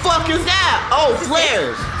 Fuck is that? Oh,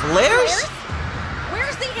 flares. Flares?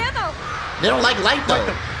 Where's the ammo? They don't like light though.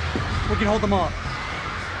 We can hold them off.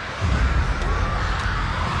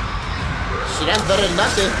 Shit, that's better than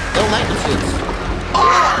nothing. They don't like the shits.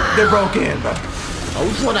 Oh, they broke in, bro. Oh,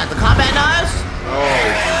 which one? At the combat knives? Oh,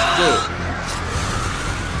 shit.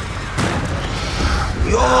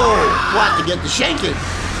 Yo, what to get the shanking?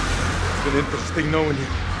 It's been interesting knowing you.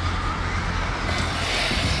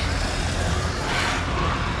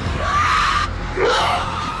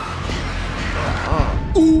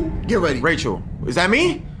 Ooh, get ready. Rachel, is that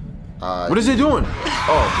me? What What is it doing?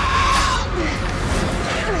 Oh,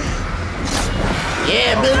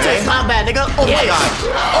 Yeah, military Okay. combat, nigga. oh yeah. my God.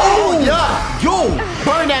 Oh, yeah. Yo,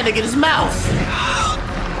 Burn that nigga in his mouth.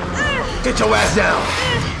 get your ass down.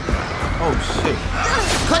 Oh shit.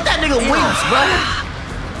 Cut that nigga wings, bro.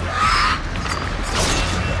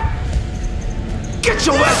 Get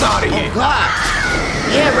your ass out of Oh, here. God.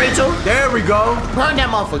 Yeah, Rachel. There we go. Burn that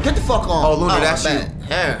motherfucker. Get the fuck on. Oh, Luna, that's my you.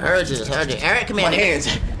 bad. Heard you. Eric, come here, My nigga. hands.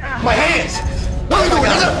 My hands. What are you doing,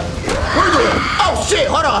 nigga? What are you doing? Oh, shit.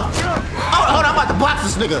 Hold on. Oh, hold on, I'm about to box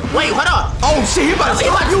this nigga. Wait, hold on. Oh shit, he about to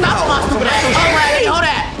stop you. Stop my stupid ass. Hold that, hold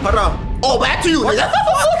that. Hold on. Oh, back to you, nigga.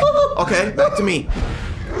 Okay, back to me.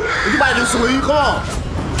 What you about to do, Salim? Come on.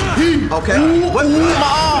 Okay. What? My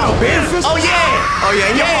arm. Oh, yeah. Oh,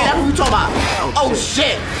 yeah, Yeah, that's what we talking about. Oh,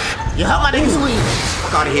 shit. You help my nigga Salim.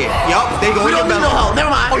 Fuck out of here. Yup, they go We in your don't need belly. no help. Never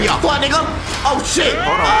mind. Oh, yeah. Fuck, nigga. Oh, shit.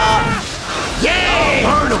 Hold on. Yeah.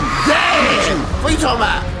 Burn him. Damn. What you talking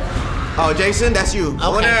about? Oh, Jason, that's you. Okay.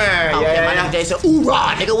 Over there. Okay, my Yeah. nigga Jason. Ooh,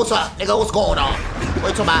 rah, nigga, what's up? Nigga, what's going on?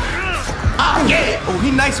 What you talking about? Oh, yeah. Oh,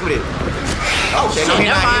 he nice with it. Oh, shit. No, he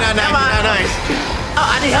Never mind. not nice. Oh,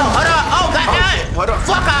 I need help. Hold on. Oh, goddamn. Hold on.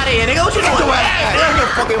 Fuck out of here, nigga. What you doing? Hey, You're your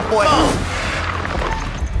fucking boy.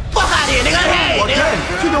 fuck out of here, nigga. Hey, nigga.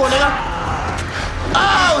 What you doing, nigga?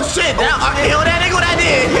 Oh, shit. I killed that nigga. What I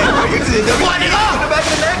did? What, nigga?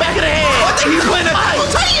 Back of the head. What the he's playing that? I'm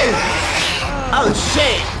telling you. Oh,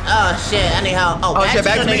 shit. Oh, shit. I need help. Oh, shit,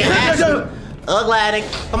 back to me. Ugly addict.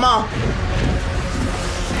 Come on.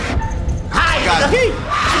 Hi, Got nigga.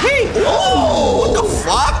 it. Oh, what the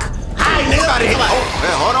fuck? Hi, nigga. Got it. Oh,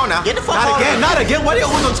 man, hold on now. Get the fuck Not off again. me. Not again. What are you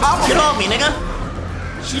on top of Get me? off me, nigga.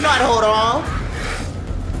 She know how to hold her on.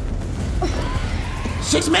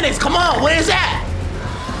 6 minutes. Come on. Where is that?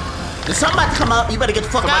 There's something about to come up. You better get the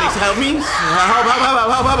fuck Somebody out. help me.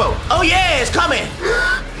 Help. Oh, yeah. It's coming.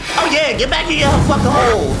 Oh, yeah. Get back in your fucking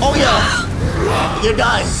hole. Oh, yeah. You're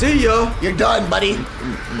done. See ya. You're done, buddy.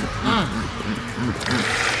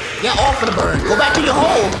 Get off of the burn. Go back to your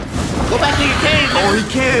hole. Go back to your cave, nigga. Oh, he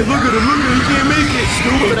can't. Look at him. He can't make it.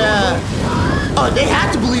 Stupid Oh, they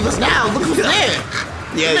have to believe us now. Look who's there.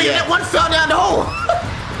 Yeah, Nigga, yeah. that one fell down the hole.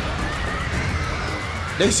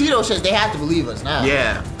 They see those shits. They have to believe us now.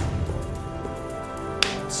 Yeah.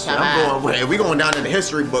 I'm going. We going down in the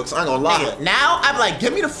history books. I ain't gonna lie. Nigga, now I'm like,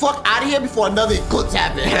 get me the fuck out of here before another eclipse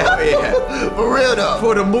happens. Hell yeah. For real though.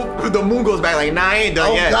 Before the moon goes back, like, nah, I ain't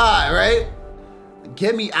done Oh yet. God, right?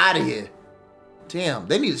 Get me out of here. Damn,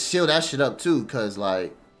 they need to seal that shit up too, cause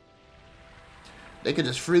like they could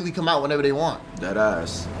just freely come out whenever they want. That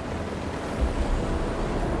ass.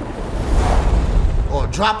 Or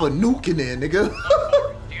drop a nuke in there, nigga.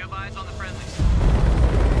 Do you have eyes on the friendlies?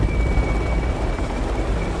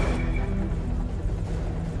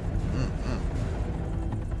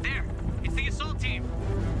 There, it's the assault team.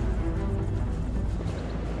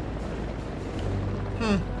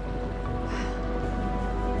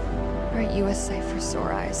 Aren't you a sight for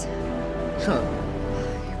sore eyes? Huh.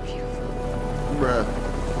 You're beautiful. Bruh.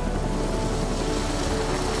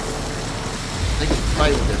 They can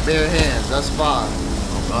fight with their bare hands, that's fine.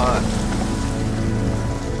 Oh God.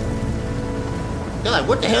 They're like,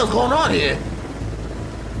 what the hell's going on here?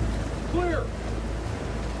 Clear.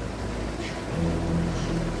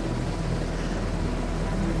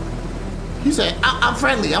 He said, I'm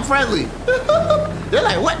friendly, I'm friendly. They're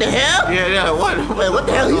like, what the hell? Yeah, what? Wait, what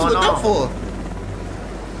the hell he's with them for?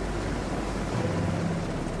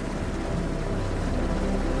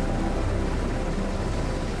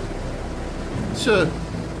 Sure.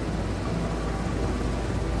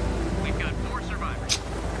 We've got 4 survivors.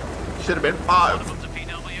 Should have been One 5. of them's a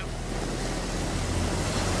PW.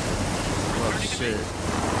 Oh shit.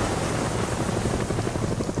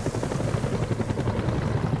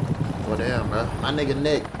 Well damn, bro. My nigga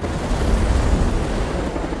Nick.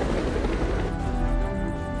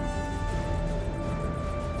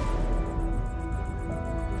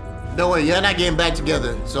 Don't worry, you're not getting back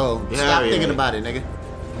together, so Yeah, stop yeah. thinking about it, nigga.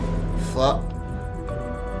 Fuck.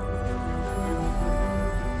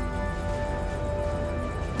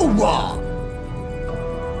 Hoorah!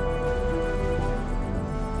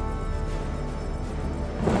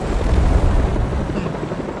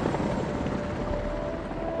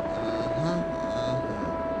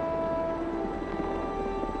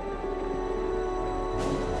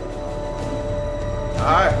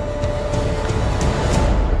 Alright.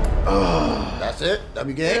 That's it?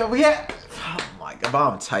 W game? Yeah, we had. Oh my God,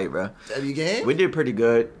 I'm tight, bro. W game? We did pretty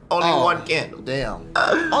good. Only one candle. Damn.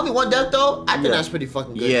 Only one death though? I think Yeah. that's pretty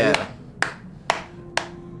fucking good. Yeah.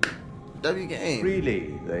 W game.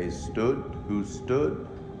 Freely they stood who stood,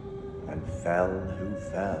 and fell who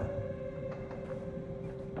fell.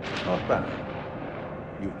 Not bad.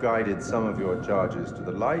 You've guided some of your charges to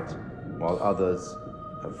the light, while others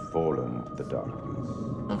have fallen to the darkness.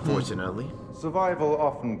 Unfortunately. Survival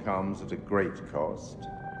often comes at a great cost,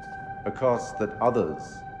 a cost that others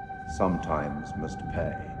sometimes must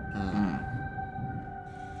pay.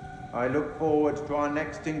 I look forward to our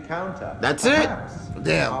next encounter. That's it? Perhaps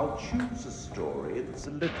Damn. I'll choose a story that's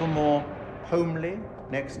a little more homely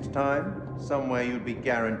next time, somewhere you'd be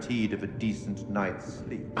guaranteed of a decent night's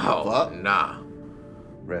sleep. Oh, Fuck. nah.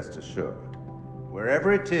 rest assured.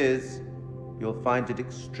 Wherever it is, you'll find it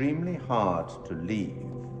extremely hard to leave.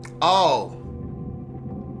 Oh.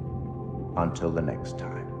 Until the next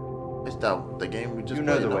time. It's the game we just You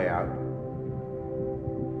know played, the no? way out.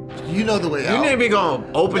 You know the way out. You ain't be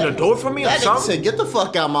gonna open the door for me or That nigga something? said, get the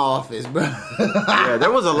fuck out my office, bro. Yeah,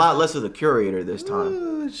 there was a lot less of the curator this time.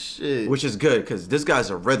 Oh, shit. Which is good, because this guy's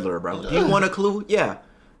a Riddler, bro. Do you want a clue? Yeah.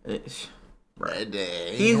 Bro.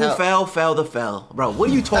 He who fell the fell. Bro, what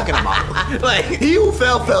are you talking about? Like, he who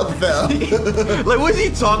fell the fell. Like, what is he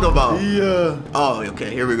talking about? Yeah. Oh,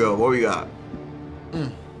 okay, here we go. What we got?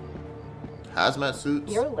 Hazmat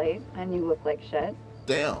suits. You're late, and you look like shit.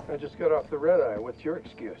 Damn. I just got off the red eye. What's your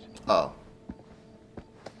excuse? Oh.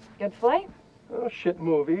 Good flight? Oh, shit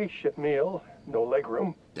movie, shit meal, no leg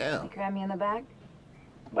room. Damn. You cram me in the back?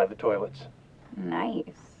 By the toilets. Nice.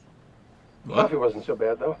 Coffee wasn't so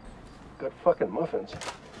bad, though. Good fucking muffins.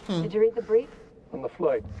 Did you read the brief? On the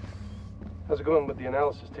flight. How's it going with the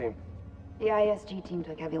analysis team? The ISG team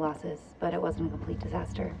took heavy losses, but it wasn't a complete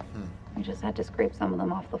disaster. We just had to scrape some of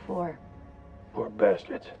them off the floor. Poor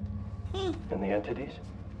bastards. And the entities?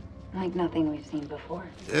 Like nothing we've seen before.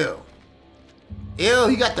 Ew. Ew,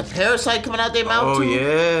 you got the parasite coming out their mouth too? Oh,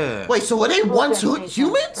 yeah. Wait, so were they once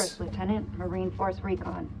humans? First Lieutenant, Marine Force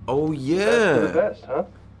Recon. Oh, That's yeah. the best, huh?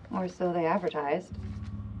 Or so they advertised.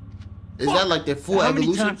 Is that like their full How many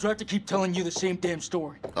evolution? times do I have to keep telling you the same damn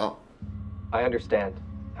story? Oh. I understand.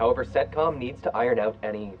 However, CENTCOM needs to iron out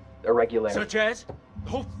any irregularities. Such as? The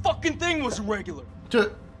whole fucking thing was irregular.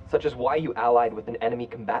 Such as why you allied with an enemy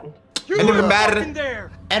combatant? You were fucking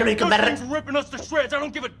there. Enemy Those combatant. things were ripping us to shreds. I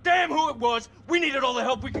don't give a damn who it was. We needed all the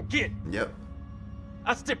help we could get. Yep.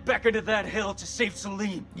 I stepped back into that hell to save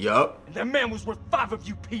Salim. Yup. And that man was worth 5 of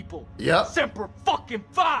you people. Yep. Semper fucking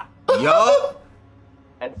 5. Yup.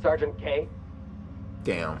 And Sergeant K?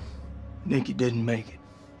 Damn. Nikki didn't make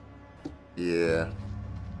it. Yeah.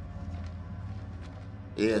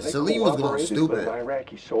 Yeah, They Salim was going cooperated with stupid. an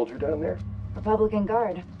Iraqi soldier down there? Republican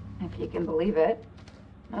Guard, if you can believe it.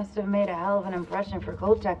 Must have made a hell of an impression for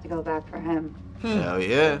Kolchak to go back for him. Hell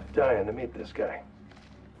yeah. Dying to meet this guy.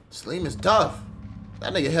 Salim is tough.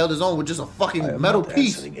 That nigga held his own with just a fucking metal not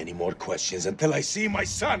piece. answering any more questions until I see my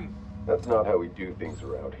son. That's not how we do things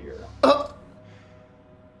around here.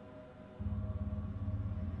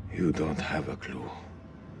 You don't have a clue.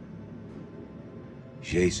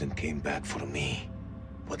 Jason came back for me.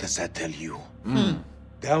 What does that tell you?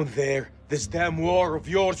 Down there, this damn war of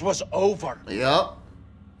yours was over. Yup.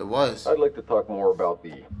 It was. I'd like to talk more about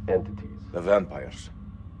the entities. The vampires.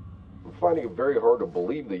 I'm finding it very hard to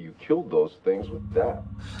believe that you killed those things with that.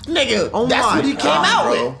 Nigga, Oh that's my what he came God, out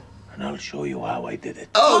bro. with. And I'll show you how I did it.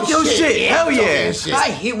 Oh, Yo, shit. Yeah, Hell talking yeah. shit. I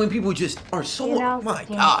hate when people just are so. The analysis My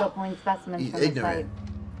team God. still pulling specimens He's from the ignorant.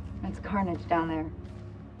 site. It's carnage down there.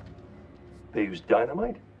 They used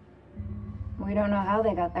dynamite? We don't know how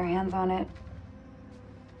they got their hands on it.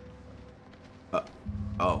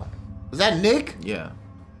 Oh. Was that Nick? Yeah.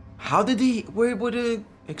 How did he? Were able to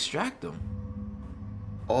extract them?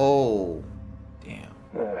 Oh. Damn.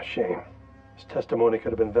 Ah, shame. His testimony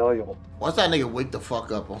could have been valuable. Once that nigga wake the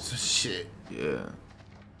fuck up on some shit. Yeah.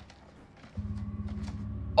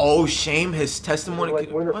 Oh, shame. His testimony. Like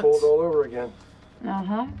could- Winterfold what? all over again.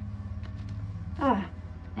 Uh-huh. Ah,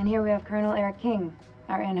 and here we have Colonel Eric King,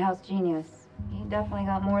 our in-house genius. He definitely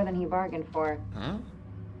got more than he bargained for. Huh?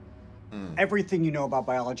 Everything you know about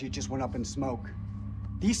biology just went up in smoke.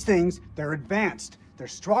 These things, they're advanced. They're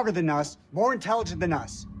stronger than us, more intelligent than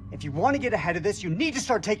us. If you want to get ahead of this, you need to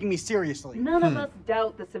start taking me seriously. None of us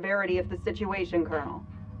doubt the severity of the situation, Colonel.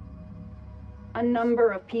 A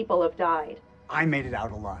number of people have died. I made it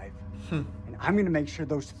out alive. And I'm gonna make sure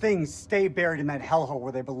those things stay buried in that hellhole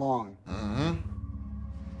where they belong.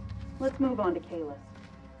 Let's move on to Kalis.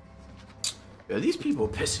 Yeah, these people are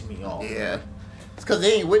pissing me off. Yeah. It's because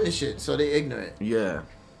they ain't witnessed shit, so they ignorant. Yeah.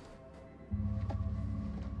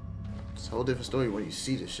 It's a whole different story when you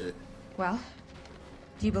see this shit. Well,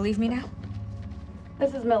 do you believe me now?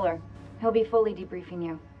 This is Miller. He'll be fully debriefing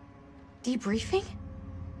you. Debriefing?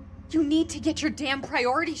 You need to get your damn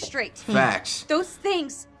priorities straight. Facts. Those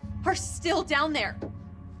things are still down there.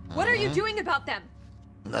 What are you doing about them?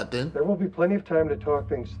 Nothing. There will be plenty of time to talk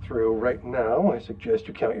things through. Right now, I suggest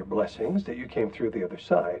you count your blessings that you came through the other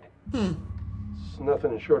side. It's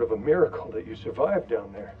nothing short of a miracle that you survived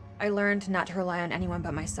down there. I learned not to rely on anyone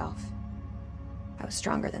but myself. I was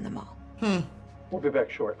stronger than them all. We'll be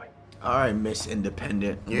back shortly. All right, Miss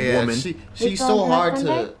Independent Yeah, woman. she's so hard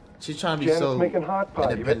to. She's trying to be Janet's so making hot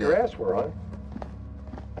pot. You bet your independent. ass we're on.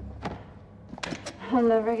 I'll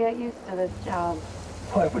never get used to this job.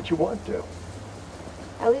 Why would you want to?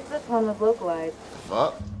 At least this one was localized.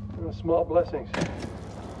 Fuck. Small blessings. Localized. Fuck. Small blessings.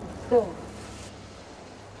 So,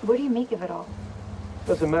 what do you make of it all?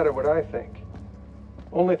 Doesn't matter what I think.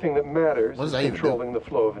 Only thing that matters What is does that even controlling the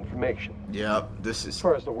flow of information. Yep, this As is...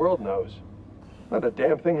 far as the world knows, not a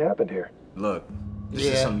damn thing happened here. Look, this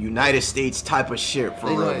is some United States type of shit for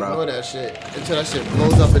They real, gonna bro. ignore that shit until that shit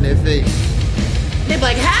blows up in their face. They be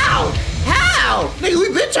like, how? How? Nigga,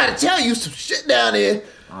 we been trying to tell you some shit down there.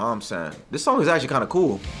 I'm saying, this song is actually kind of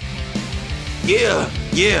cool.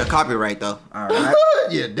 Yeah, copyright though. All right.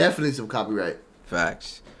 Yeah, definitely some copyright.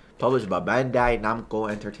 Facts. Published by Bandai Namco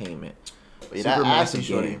Entertainment. But yeah, that Supermassive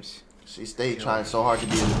shorty, Games. she stayed trying so hard to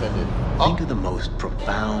be independent. Think of the most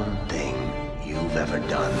profound thing you've ever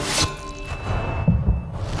done.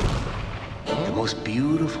 The most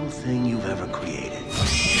beautiful thing you've ever created.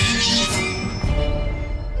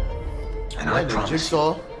 And I promise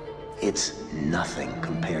you, it's nothing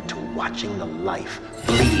compared to watching the life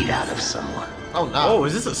bleed out of someone. Oh no. Oh,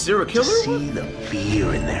 is this a serial killer? To see the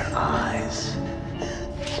fear in their eyes.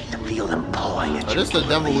 To feel them pawing at you. This the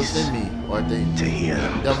devil within me, or they to hear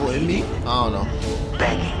them devil in me? I don't know.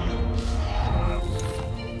 Begging.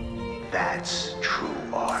 That's true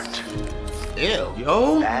art. Ew.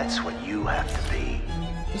 Yo. That's what you have to be.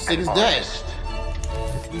 This nigga's dead.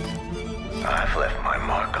 I've left my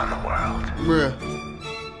mark on the world. Bruh.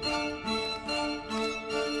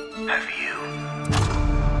 Have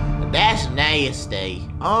you? That's nasty.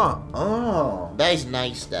 That's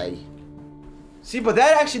nasty. See, but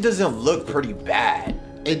that actually doesn't look pretty bad.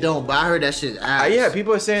 It don't, but I heard that shit ass. Yeah,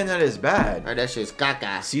 people are saying that it's bad. I heard that shit's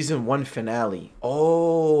caca. Season 1 finale.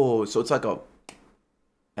 Oh, so it's like a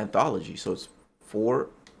anthology. So it's 4,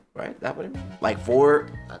 right? That what it mean? Like 4.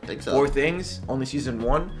 I think so. 4 things. Only season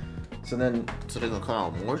 1. So then. So they're gonna come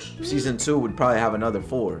out more. Season 2 would probably have another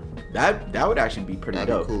 4. That would actually be pretty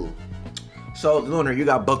dope. That'd be cool. So Lunar, you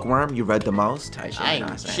got Bookworm. You read the most. I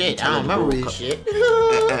ain't shit. I don't remember this shit.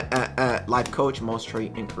 Life coach, most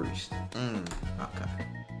trait increased. Okay.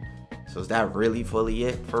 So is that really fully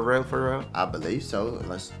it? For real, for real? I believe so.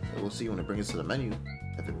 Unless we'll see when it brings us to the menu.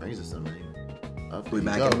 If it brings us to the menu. We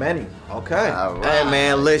back in the menu. Okay. All right. Hey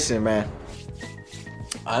man, listen man.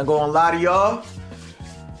 I ain't gonna lie to y'all.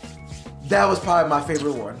 That was probably my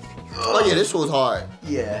favorite one. Oh yeah, this one was hard.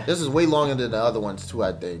 Yeah. This is way longer than the other ones too,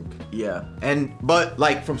 I think. Yeah. But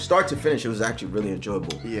like from start to finish, it was actually really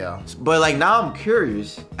enjoyable. Yeah. But like now I'm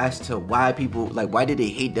curious as to why people, like why did they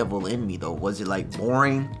hate Devil in Me though? Was it like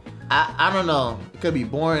boring? I don't know. It could be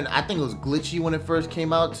boring. I think it was glitchy when it first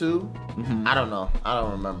came out too. I don't know. I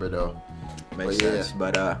don't remember though. Makes sense.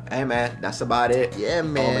 But hey man, that's about it. Yeah,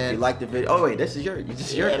 man. If you liked the video, oh wait, this is your Yeah,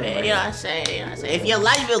 thing, man. right? You know what I'm saying? You know what I'm saying? If you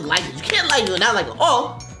like it, like it. You can't like it, not like it.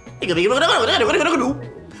 Oh, you can be what are gonna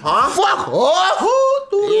do? Huh? Fuck off.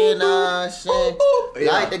 You know what I'm saying?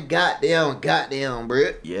 Like the goddamn,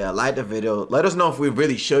 bro. Yeah, like the video. Let us know if we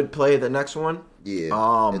really should play the next one.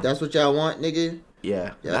 Yeah. If that's what y'all want, nigga.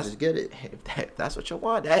 Yeah. Y'all just get it. If that's what you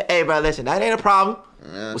want. Hey, bro, listen, that ain't a problem.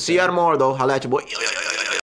 We'll see y'all tomorrow though. Holla at your boy.